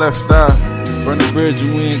like his left eye. Burn the bridge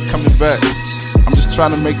and we ain't coming back. I'm just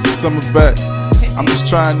trying to make the summer back. I'm just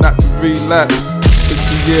trying not to relapse. Took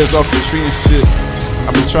 2 years off the tree and shit.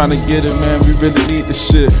 I been trying to get it, man. We really need the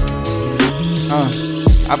shit.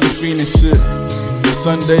 I been feeling shit.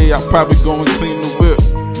 Sunday, I'll probably go and clean the whip.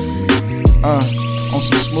 On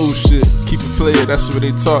some smooth shit. Keep it player, that's what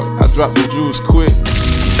they talk. I drop the jewels quick.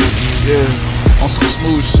 Yeah, on some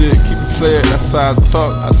smooth shit. Keep it player, that's how I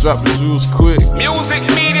talk. I drop the jewels quick. Music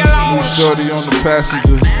Media New Lounge. shorty on the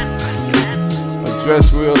passenger. A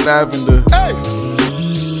dress real lavender.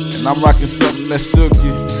 And I'm rocking something that's silky.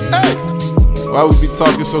 Why we be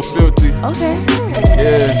talking so filthy? Okay.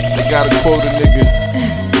 Yeah, they gotta quote a nigga.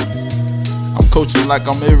 I'm coaching like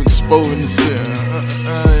I'm Eric Spoden and shit.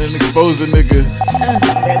 And expose a nigga.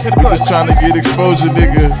 We just trying to get exposure,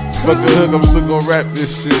 nigga. Fuck a hook, I'm still gon' rap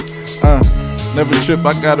this shit. Never trip,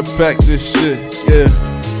 I gotta pack this shit. Yeah,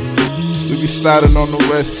 we be sliding on the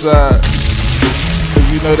west side. Cause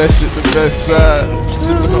you know that shit the best side.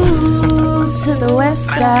 Ooh, to the west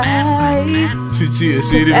side. She cheated,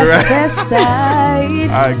 she ain't even That's the rap. best side.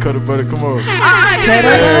 Alright, cut the butter, come on. Cut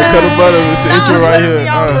Cut the butter, it's the intro right here.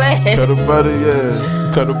 Cut the butter, yeah.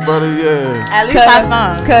 Cut the butter, yeah. At least I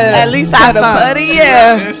sung. At least I the sung. butter,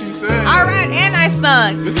 yeah. Yeah, she said. All right, and I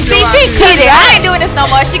sung. This is See, your she idea. cheated. I ain't doing this no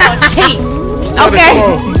more. She gonna cheat. Cut it, Okay.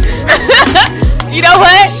 come on. You know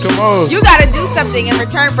what? Come on. You gotta do something in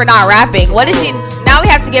return for not rapping. What is she? Now we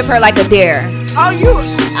have to give her like a dare. Oh,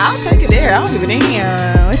 I'll take it there. I don't give a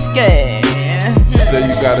damn. It's good. She said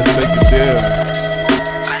you gotta take a deal.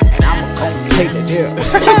 And I'm gonna take the deal.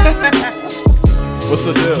 What's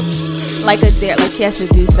the deal? Like a dare. Like she has to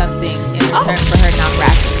do something in return for her not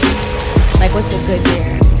rapping. Like what's a good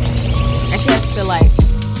dare? And she has to like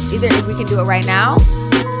either if we can do it right now,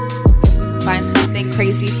 find something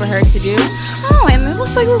crazy for her to do. Oh, and it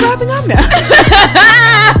looks like we're wrapping up now.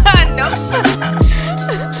 Nope.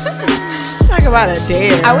 Talk about a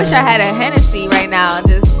dare. I wish I had a Hennessy right now.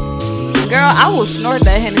 Just Girl, I will snort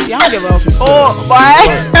that Hennessy. I don't give a She said fuck, boy.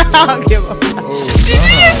 I don't give a fuck. did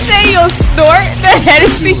you just say you'll snort the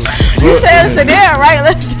Hennessy? You said it's a dare, right?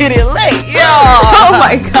 Let's get it lit. Yo. Oh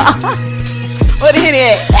my god. What the Henny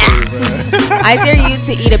at? I dare you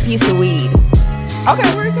to eat a piece of weed. Okay,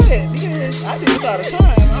 where's it? Because I do this all the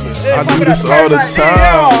time. I do this all the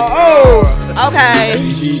time. Oh, okay.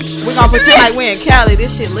 We're gonna pretend like we in Cali.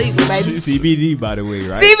 This shit legal, baby. CBD, by the way,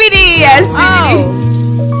 right? CBD, yes, CBD. Oh,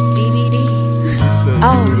 CBD. She said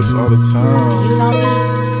you do this all the time. You know me.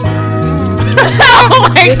 Oh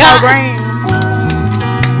my It's so god. green.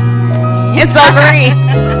 It's so green.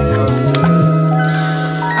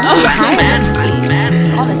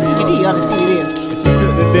 On the CBD, on the CBD. She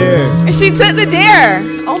took the dare. She took the dare.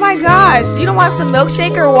 Oh my gosh. You don't want some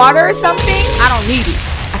milkshake or water or something? I don't need it.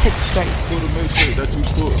 I take it straight. Pull the milkshake that you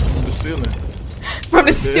pulled from the ceiling. From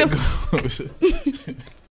the There it ceiling. goes.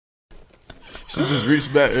 She just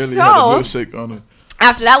reached back earlier, So- had a milkshake on her.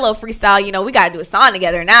 After that little freestyle, you know, we got to do a song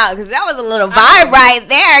together now because that was a little vibe right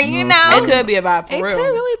there, you know? It could be a vibe for It real. could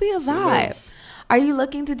really be a vibe. Yes. Are you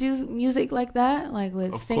looking to do music like that? Like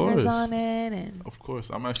with Of singers course. on it? And Of course,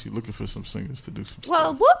 I'm actually looking for some singers to do some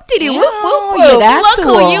well, stuff. whoop diddy Yeah, whoop whoop yeah, whoop. that's Look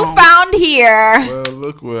who you wrong. found here. Well,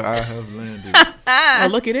 look where I have landed. Oh,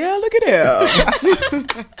 look at there, look at there.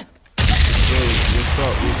 So,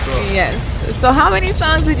 we'll talk. Yes. So how many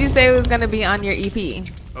songs did you say was going to be on your E EP?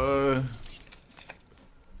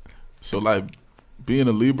 So like being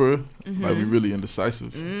a Libra, like we really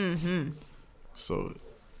indecisive. So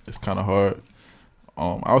it's kind of hard.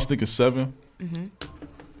 I was thinking 7.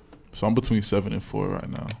 So I'm between 7 and 4 right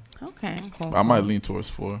now. Okay, cool. I might lean towards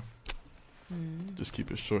 4. Just keep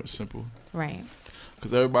it short and simple. Right.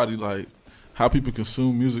 Because everybody, like, how people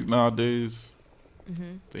consume music nowadays,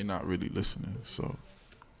 they not really listening. So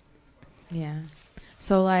Yeah.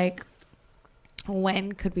 So like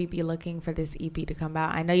when could we be looking for this EP to come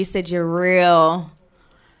out? I know you said you're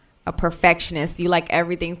a perfectionist. You like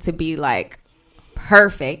everything to be like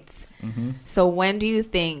perfect. So when do you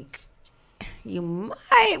think you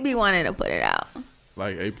might be wanting to put it out?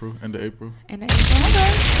 like April, end of April. And okay.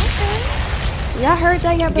 So y'all heard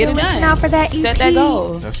that? Y'all better Get it listen done. out for that EP. Set that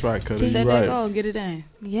goal. That's right, Cuddy. Set You that right. goal. Get it done.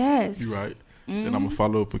 Yes. You right. Then I'm gonna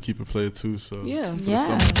follow up with Keep It Player too. So Yeah. for the Yeah.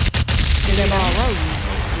 summer. Get that ball rolling.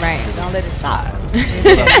 Right. Don't let it stop.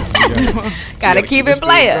 Gotta keep it stay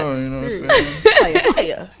player. going, you know what I'm saying?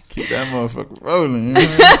 Player. Keep that motherfucker rolling. You know what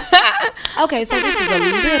I mean? I Okay, so this is a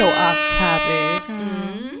little off topic.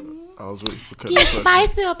 I was waiting for Get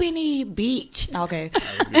spicy up in the beach. Okay.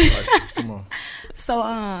 Come on.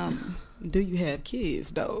 So, do you have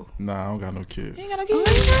kids though? Nah, I don't got no kids. You ain't got no kids.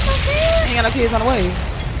 Ain't got no kids on the way. You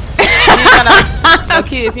ain't got no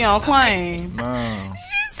kids. You don't claim. Nah.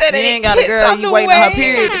 Said You ain't got a girl. You waiting on her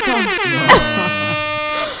period to come.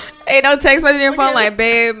 Ain't no text message on your phone like,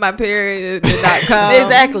 babe, my period did not come.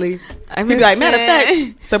 Exactly. I'm He be like, matter of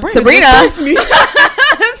fact, Sabrina. Sabrina. Just text me.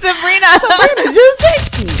 Sabrina. Sabrina just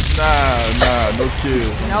text me. Nah, no kids.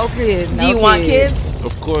 No kids. Do you want kids?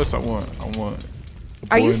 Of course I want. a Are boy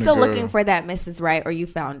you and a still girl. looking for that Mrs. Right, or you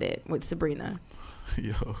found it with Sabrina?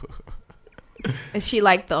 Yo. Is she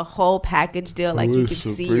like the whole package deal? Like Who you is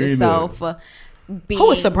can see Sabrina? yourself being.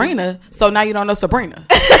 Who is Sabrina? So now you don't know Sabrina.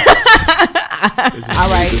 All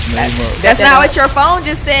right. That's not what your phone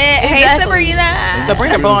just said. Hey, Exactly. Sabrina.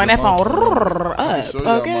 Sabrina blowing that phone Show up. y'all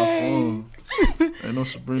my Okay. phone. Ain't no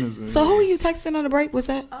Sabrinas in So who are you texting on the break? What's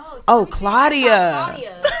that? Oh, Claudia.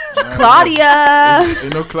 Claudia.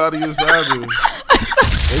 Ain't no Claudia's either.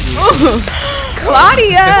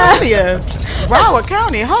 Claudia. Claudia. Broward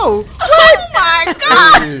County, ho. Oh my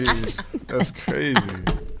God. Hey, that's crazy.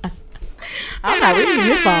 I'm not reading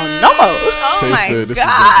his phone no more. Oh Tay my said this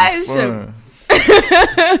gosh. was gonna be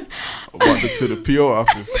fun. I walked into the PO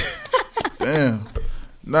office. Damn.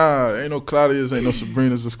 Nah, ain't no Claudias, ain't no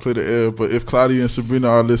Sabrinas. It's clear the air. But if Claudia and Sabrina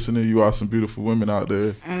are listening, you are some beautiful women out there.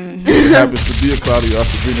 If it happens to be a Claudia or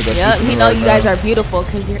Sabrina that's Yep, listening you know right you now, guys are beautiful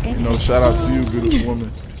because you're in you know, it. shout out to you, beautiful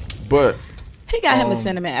woman. But He got him a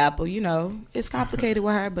cinnamon apple, you know. It's complicated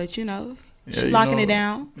with her, but you know, yeah, she you locking know, it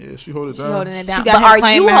down. Yeah, she hold it She down. holding it down. She got But him are you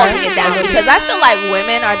claiming her. holding it down? Because I feel like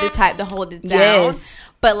women are the type to hold it down. Yes.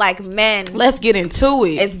 But like men, Let's get into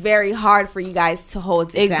it. it's very hard for you guys to hold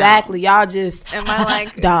it down. Exactly. Y'all just Am I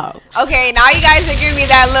like dogs. Okay, now you guys are giving me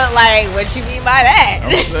that look like what you mean by that?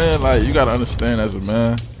 I'm saying, like, you gotta understand as a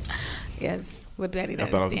man. Yes. What do I need to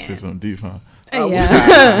I thought I was gonna say understand? something deep, huh?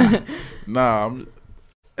 Yeah. Nah,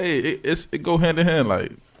 it go hand in hand.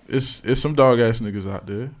 Like, it's some dog ass niggas out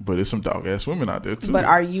there, but it's some dog ass women out there too. But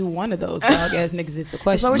are you one of those dog ass niggas? It's a That's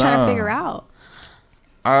question. what we're trying to Nah. figure out.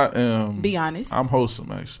 I am. Be honest. I'm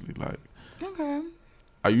wholesome actually. Like, Okay.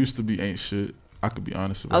 I used to be ain't shit. I could be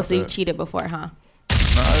honest about Oh, so you that. cheated before, huh?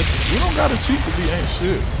 Nah, you don't gotta cheat to be ain't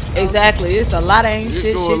shit. Exactly. It's a lot of ain't You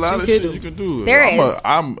shit do shit a lot you of can shit do. you can do. There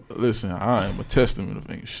Listen, I am a testament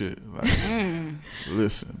of ain't shit. Like,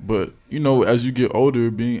 listen, but you know, as you get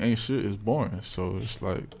older, being ain't shit is boring. So it's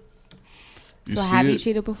like, you So see have it. you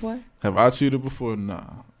cheated before? Have I cheated before? Nah.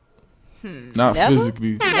 Not Never?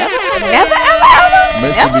 physically. Never, ever.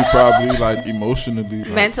 Mentally, probably. Like, emotionally.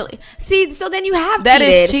 Like, Mentally. See, so then you have That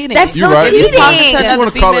cheated. is cheating. That's You still right. cheating. If you another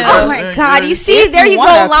want to call it female. Oh that, my then, God! yeah. You see, If there you you go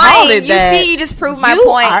wanna call lying. it You that, see, you just proved my You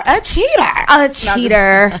point. are a cheater. A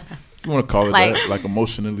cheater. You want to call it Like- that, like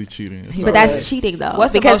emotionally cheating. It's But not that's like- cheating though.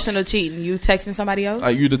 What's because emotional cheating? You texting somebody else?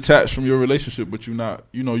 like you detached from your relationship, but you not.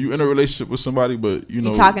 You know, you in a relationship with somebody, but you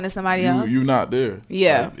know, talking to somebody else? You not there.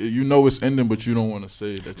 Yeah. Like, you know it's ending, but you don't want to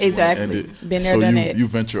say that. You Exactly. Wanna end it. Been there, so done you it. you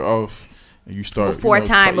venture off and you start before you know,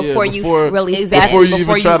 time, try- yeah, before you really Exactly. before you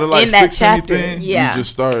Before even try you to like in that fix chapter. anything, Yeah. you just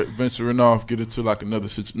start venturing off, get into like another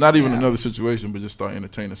not even another situation, but just start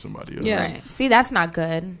entertaining somebody else. Yeah. Right. See, that's not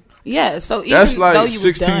good. Yeah, so even That's though like you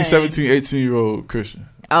 16, was done, 17, 18-year-old Christian.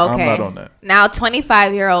 I'm Okay. not on that. Now,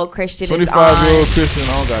 25-year-old Christian 25-year-old is on. Christian,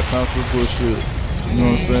 I don't got time for bullshit. You know what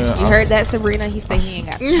I'm saying? You heard that, Sabrina? He said he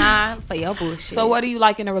ain't got time for your bullshit. So what do you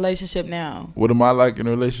like in a relationship now? What am I like in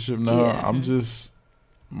a relationship now? Yeah. I'm just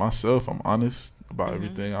myself. I'm honest about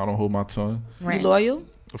everything. I don't hold my tongue. Right. You loyal?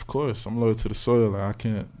 Of course, I'm loyal to the soil. Like, I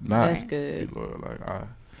can't not That's good. be loyal. Like,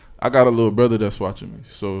 I got a little brother that's watching me.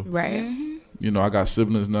 So, Right. you know, I got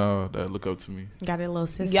siblings now that look up to me. Got a little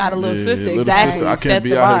sister. You got a little sister, little exactly. sister. I Set can't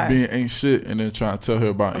be the out bar. here being ain't shit and then trying to tell her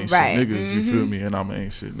about ain't Right. shit niggas. You feel me? And I'm an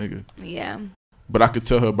ain't shit nigga. Yeah. But I could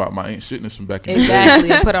tell her about my ain't shitness from back in the day. Exactly.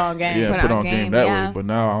 Put on game. Yeah, Put put on on game game, that yeah. way. But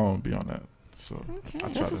now I don't be on that. So Okay. I try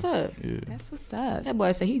That's what's to, up. yeah. That's what's up. That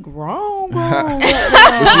boy said he grown. But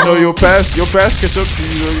you know your past catch up to you.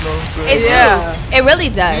 You know what I'm saying? It Yeah. do. It really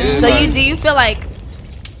does. Yeah, So like- do you feel like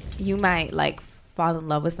you might like fall in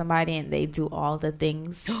love with somebody and they do all the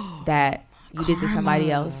things that you did to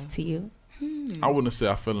somebody else to you? I wouldn't say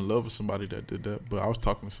I fell in love with somebody that did that, but I was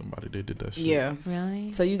talking to somebody that did that shit. Yeah.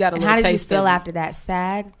 Really? So you got a And little how did you taste feel of it. after that?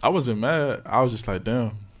 Sad? I wasn't mad. I was just like,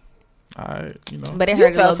 damn. You know. But it You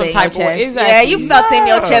hurt a felt little bit some in your type of way. chest. Exactly. Yeah, you felt it in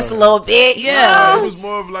your chest a little bit. Nah, Yeah. it was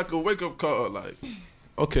more of like a wake up call. Like,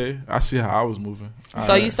 okay, I see how I was moving.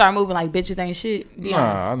 So you start moving like bitches ain't shit. Be Nah,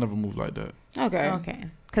 honest. I never moved like that. Okay. Okay.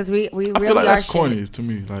 Because we I really feel like are that's shit. corny to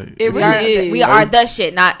me. Like It We are, really is. we are the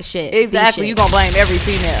shit, not shit. Exactly. The You shit. gonna blame every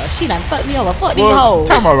female. She done fucked me over. Fuck these well, hoes.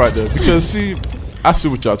 time out right there because see, I see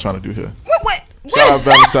what y'all trying to do here. What? Shout out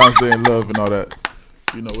Valentine's Day and love and all that.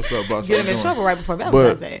 You know what's up, boss? Get How him you in doing? trouble right before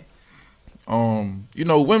Valentine's Day. You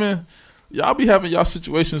know, women, y'all be having y'all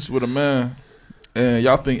situations with a man, and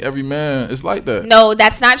y'all think every man is like that. No,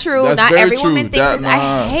 that's not true. That's Not very every true. woman thinks That- this. nah.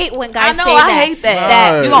 I hate when I guys know. say I that. hate that.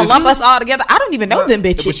 Nah, You gonna it's- lump us all together? I don't even know them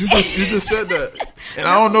bitches. But you just said that, and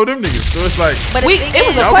I don't know them niggas. So it's like, But the We thing it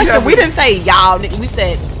was is- a Y'all be question. We having- didn't say y'all. nigga. We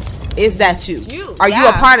said, "Is that you? You, Are you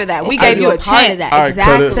a yeah. part of that?" We Are gave you you a a part of chance that? all right,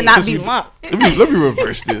 Exactly. cut it. to not Since be we- lumped. let me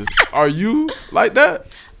reverse this. Are you like that?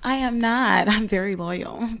 I am not. I'm very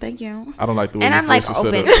loyal. Thank you. I don't like the way And you I'm like first set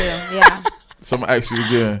open up. to. Yeah, So I'm gonna ask you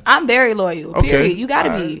again. I'm very loyal. Okay. Period. You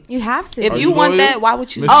gotta All be. you have to. If Are you you want loyal? that, why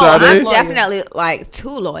would you? Miss oh, Sade? I'm loyal. definitely like too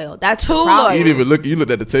loyal. That's Too the problem. loyal. You didn't even look. You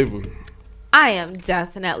looked at the table. I am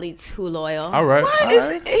definitely too loyal. All right. Why all is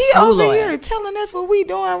right. he Too over loyal. here telling us what we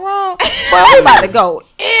doing wrong? But we about to go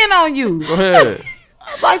in on you. Go ahead.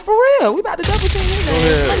 Like for real. We about to double team his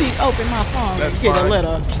ahead. ass. Let me open my phone That's and get fine. a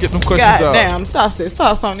little Get them questions out. goddamn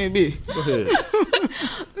sauce on this bitch. Go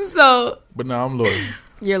ahead. So But now I'm loyal.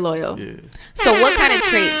 you're loyal. Yeah. So what kind of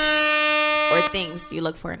traits or things do you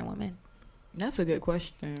look for in a woman? That's a good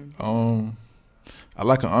question. I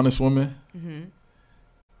like an honest woman. Mm-hmm.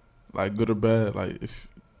 Like good or bad. Like if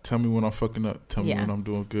tell me when I'm fucking up. Tell me Yeah. when I'm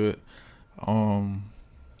doing good.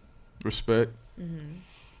 Respect. Mm-hmm.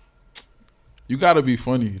 You gotta be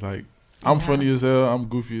funny. Like I'm Yeah. funny as hell. I'm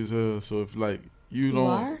goofy as hell. So if like you don't,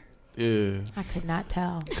 are? yeah. I could not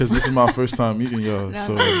tell. Because this is my first time meeting y'all, No.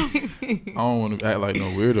 so I don't want to act like no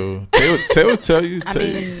weirdo. Tay will tell you. I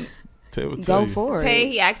Tay mean, will tell go you. for Tay,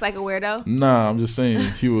 it. he acts like a weirdo. Nah, I'm just saying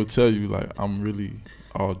he will tell you like I'm really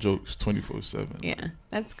all jokes 24/7. Yeah,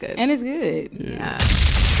 that's good. And it's good. yeah.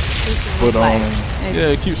 But Like, yeah,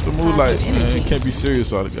 it keeps the mood light, positive man. energy. It can't be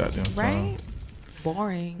serious all the goddamn time. right?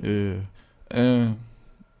 Boring. Yeah, and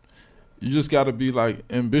you just gotta be like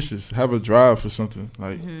ambitious, have a drive for something.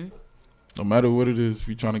 Like Mm-hmm. no matter what it is, if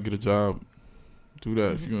you're trying to get a job, do that.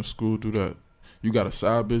 Mm-hmm. If you're in school, do that. You got a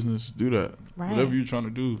side business, do that. Right. Whatever you're trying to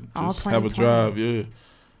do, All just have a 2020. drive. Yeah.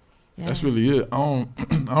 Yeah. That's really it. I don't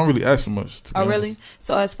I don't really ask for much. To be Oh, really? honest.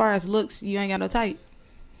 So as far as looks, you ain't got no type.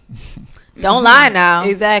 Don't lie now.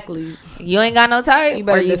 Exactly. You ain't got no type, You or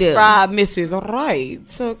better you do. describe Mrs. Right.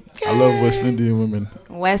 So I love West Indian women.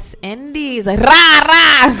 West Indies, rah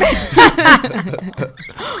rah.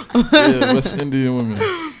 Yeah, West Indian women.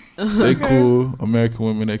 They cool. American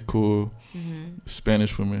women, they cool. Mm-hmm.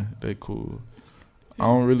 Spanish women, they cool. I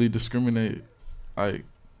don't really discriminate. Like,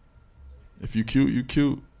 if you cute, you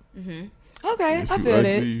cute. Mm-hmm. okay, If I you feel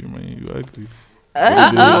that. ugly, I mean, you ugly.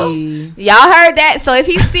 Uh-oh. Y'all heard that? So if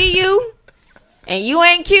he see you and you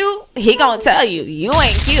ain't cute, he gonna tell you you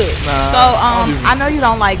ain't cute. Nah, So I don't even- I know you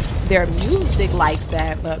don't like their music like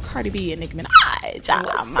that, but Cardi B and Nicki Minaj, Still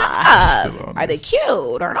on are they this.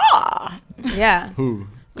 cute or not? Yeah, Who?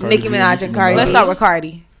 Nicki Minaj and Cardi Let's B. start with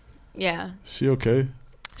Cardi. yeah. She okay?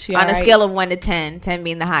 She On a alright? scale of 1 to 10, 10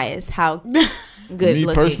 being the highest, how good Me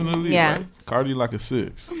looking? personally, Yeah. like, Cardi like a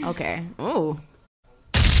 6. Okay. Ooh.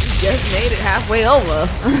 You just made it halfway over.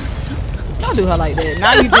 Don't do her like that.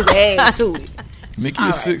 Now you just add to it. Nicki All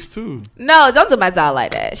is right. 6 too. No, don't do my dog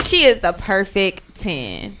like that. She is the perfect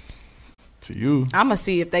 10. To you, I'm gonna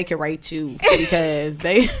see if they can rate you because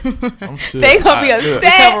they I'm shit. They gonna be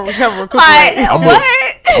upset. recover. Like, I'm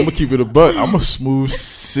what? I'm gonna keep it a buck. I'm a smooth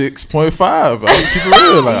 6.5. I'm gonna keep it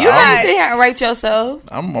real. Like, You Right. gotta sit here and rate yourself.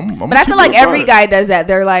 I'm But I feel like every guy does that.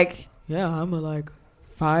 They're like, yeah, I'm a like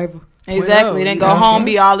 5. Exactly. Then go home,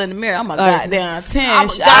 be all in the mirror. I'm a goddamn 10.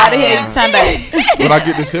 Out of here, you turn back. When I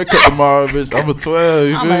get this haircut tomorrow, bitch, I'm a 12.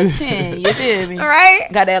 You I'm feel a me? 10. You feel me? All right.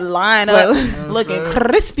 Got that line up, Wait. looking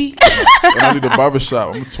crispy. When I leave the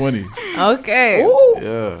barbershop, I'm a 20. Okay. Ooh,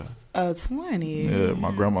 Yeah. a 20. Yeah,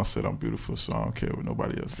 my grandma said I'm beautiful, so I don't care what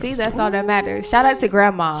nobody else See, got that's to all that matters. Shout out to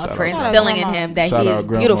Grandma Shout for out. instilling in Shout out him that Shout he out is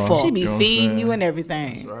Grandma. beautiful. She be You know what I'm feeding saying? you and That's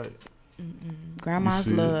everything. right. Grandma's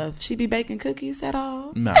You see it. love. She be baking cookies at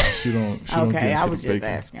all? Nah, she don't. She don't Okay, get into I was the just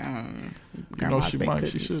baking. asking. You know, Grandma's she bake might. She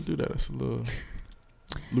cookies. should do that. That's a little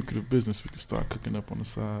lucrative business. We can start cooking up on the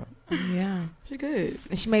side. Yeah. She good.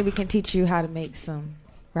 And she maybe can teach you how to make some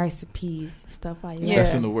rice and peas, stuff like that. Yeah.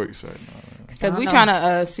 That's in the works right now. Because we I trying don't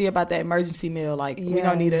to see about that emergency meal. Like, we Yeah.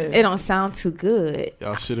 don't need a... It don't sound too good.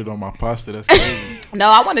 Y'all shitted on my pasta. That's crazy. No,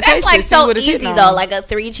 I want to That's taste like it, see so what it's easy hitting on. though, like a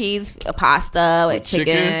 3 cheese pasta with With chicken?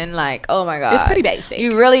 chicken. Like, oh my god, It's pretty basic.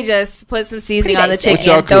 You really just put some seseasoning Pretty on the basic. What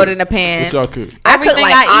chicken, y'all throw it cook? in a pan. What y'all cook? I everything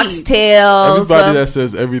like I eat. oxtails. Everybody that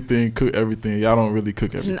says everything, cook everything. Y'all don't really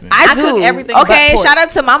cook everything. I do cook everything. Okay, but pork. shout out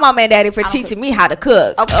to my mom and daddy for teaching me how to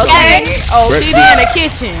cook. Okay. Oh, she be in the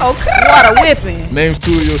kitchen. Okay. What a whipping. Name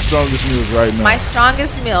 2 of your strongest meals right now. My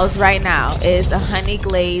strongest meals right now is the honey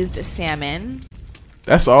glazed salmon.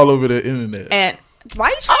 That's all over the internet. And why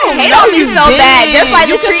you trying to hate no, on me you so didn't. bad? Just like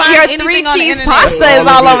You the can treat find your anything 3 on the cheese internet. pasta is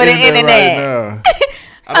all over the internet. Right now.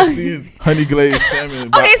 I've seen honey glazed salmon.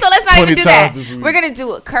 About Okay, so let's not 20 even do that. times this week. We're gonna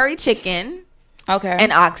do curry chicken Okay.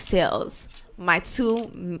 and oxtails. My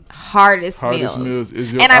 2 hardest Hardest meals. meals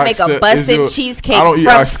is your And I make a oxtail- busted is your- cheesecake I don't eat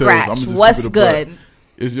from oxtails. scratch. I'ma just What's keep it a buck. good?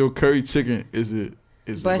 Is your curry chicken? Is it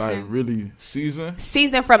Bussin'? like really seasoned?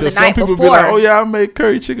 Seasoned from the 'Cause some night people before. be like, "Oh yeah, I make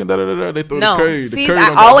curry chicken." Da da da da. They throw No, the curry. The curry I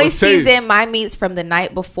don't got always no taste. season my meats from the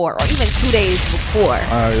night before or even 2 days before.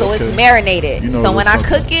 Alright, So okay. it's marinated. You know So when I what's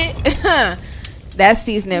cook it, that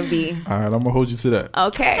seasoning be All right, I'm gonna hold you to that.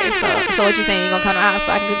 okay. So what you saying? You gonna come to my house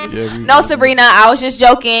so I can cook this? Yeah, we- No, Sabrina, I was just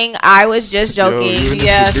joking. I was just Yo, joking. you and the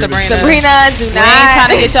Yeah, Sabrina. Sabrina, do We ain't not. trying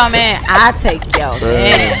to get your man. I take your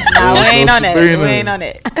man. No, we no ain't on that. Sabrina. We ain't on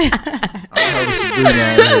that. I have a Sabrina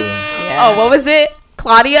out here. Oh, what was it?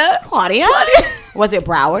 Claudia? Claudia? Was it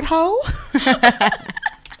Broward Ho?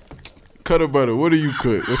 Cutter butter. What do you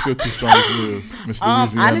cook? What's your 2 strongest meals, Miss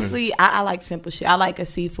Louisiana? Honestly, I like simple shit. I like a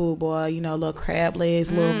seafood boy. You know, little crab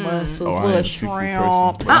legs, little mussels, Oh, I ain't little a seafood shrimp.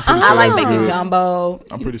 person, but I'm pretty I sure like that's making good. gumbo.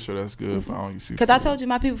 I'm pretty sure that's good, but I don't eat seafood. Because I told you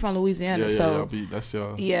my people from Louisiana, yeah, so that's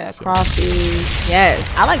y'all. yeah, that's y'all. crawfish.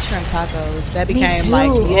 Yes. I like shrimp tacos. That Me became too.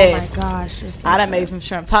 like, yes. Oh my gosh. You're so I done good. made some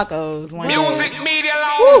shrimp tacos one day. Music Media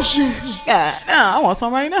Lounge. Yeah, I want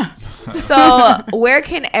some right now. So, where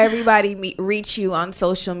can everybody reach you on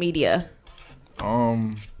social media?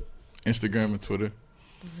 Instagram and Twitter.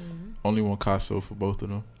 Only one Casso for both of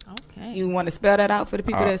them. Okay. You want to spell that out for the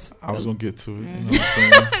people that's... I was gonna get to it. You know what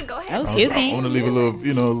I'm saying? Go ahead. Excuse I me. want to leave a little,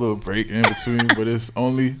 a little break in between, but it's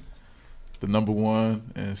only the number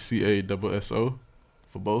 1 and CASSO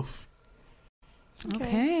for both.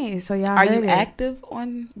 Okay. So, y'all Are heard you it. active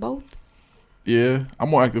on both? Yeah, I'm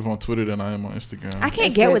more active on Twitter than I am on Instagram. I can't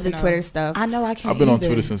That's get good with to the know. Twitter stuff. I know I can't I've been on either.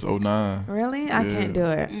 Twitter since 2009. Really? I Yeah. can't do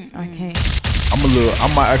it. I can't.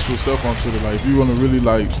 I'm my actual self on Twitter. Like, if you want to really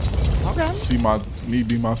like Okay. see me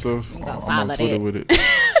be myself, I'm on follow Twitter that. with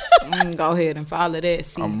it. Go ahead and follow that.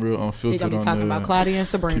 See, I'm real you're unfiltered gonna be on talking there. about Claudia and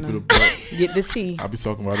Keep it a Sabrina. buck. Get the tea. I be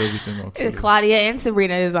talking about everything on Twitter. Claudia and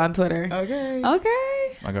Sabrina is on Twitter. Okay.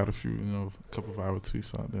 Okay. I got a few, a couple viral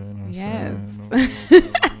tweets out there. You know what Yes. I'm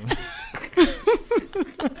saying?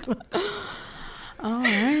 All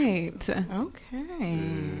right.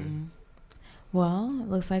 Okay. Well, it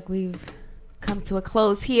looks like we've come to a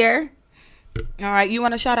close here. All right. You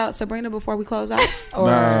want to shout out Sabrina before we close out? Or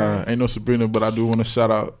Nah, ain't no Sabrina, but I do want to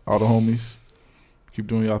shout out all the homies. Keep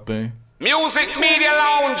doing y'all thing. Music Media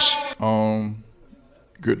Lounge.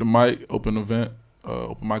 Grip the Mic, open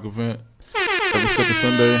mic event every second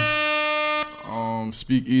Sunday.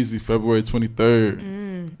 Speak Easy, February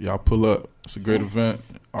 23rd. Y'all pull up. It's a great event.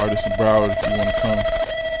 Artists in Broward, if you want to come,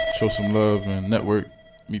 show some love and network,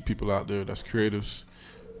 meet people out there that's creatives.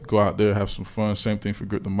 Go out there, have some fun. Same thing for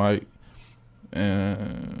Grip the Mic.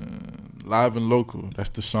 And live and local, that's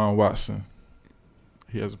Deshaun Watson.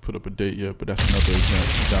 He hasn't put up a date yet, but that's another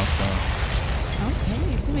event downtown.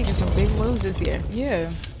 Okay. So making some big moves this year. yeah,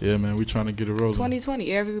 Yeah, man, we trying to get it rolling.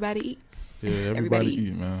 2020. Everybody eats. Yeah, everybody Everybody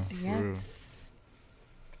eat, man. For Yes. real.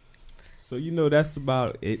 So that's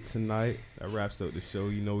about it tonight. That wraps up the show.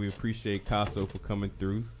 We appreciate Casso for coming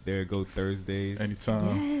through. There go Thursdays.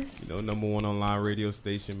 Anytime. Yes. Number 1 online radio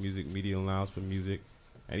station, Music Media Lounge for music.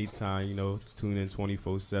 Anytime, tune in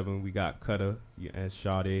 24/7. We got Cutter and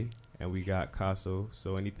Sade, and we got Casso.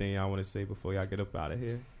 So anything y'all want to say before y'all get up out of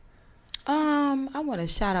here? I want to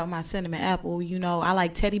shout out my cinnamon apple. I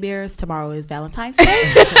like teddy bears. Tomorrow is Valentine's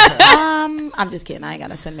Day. I'm just kidding. I ain't got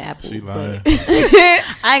no cinnamon apple. She lying.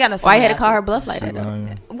 I ain't got no cinnamon Why you had to apple. call her bluff like She that though?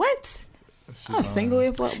 lying. What? She I'm lying. single.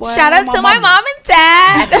 If what? Boy, Shout out to my mom and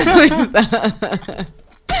dad.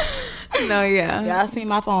 No, yeah. Y'all seen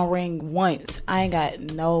my phone ring once. I ain't got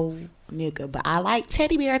no nigga, but I like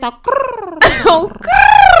teddy bears. Oh,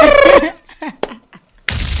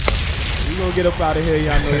 We're going to get up out of here.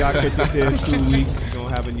 Y'all know y'all catch us here in 2 weeks. We're going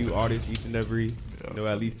to have a new artist each and every,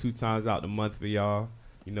 at least 2 times out the month for y'all.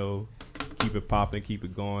 Keep it popping, keep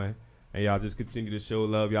it going. And y'all just continue to show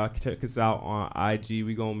love. Y'all check us out on IG.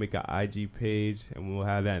 We're going to make an IG page, and we'll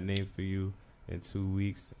have that name for you in 2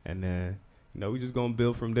 weeks. And then, we just going to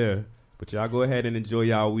build from there. But y'all go ahead and enjoy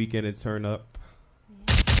y'all weekend and turn up.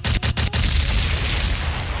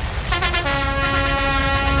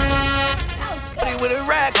 With a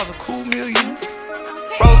rag, cause a cool million.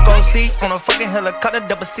 Rose gold front seat on a fucking helicopter,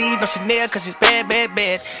 double C, no Chanel, cause she's bad, bad,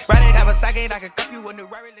 bad. Ride it, Kawasaki, I can cup you in the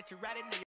Rari, let you ride it, nigga.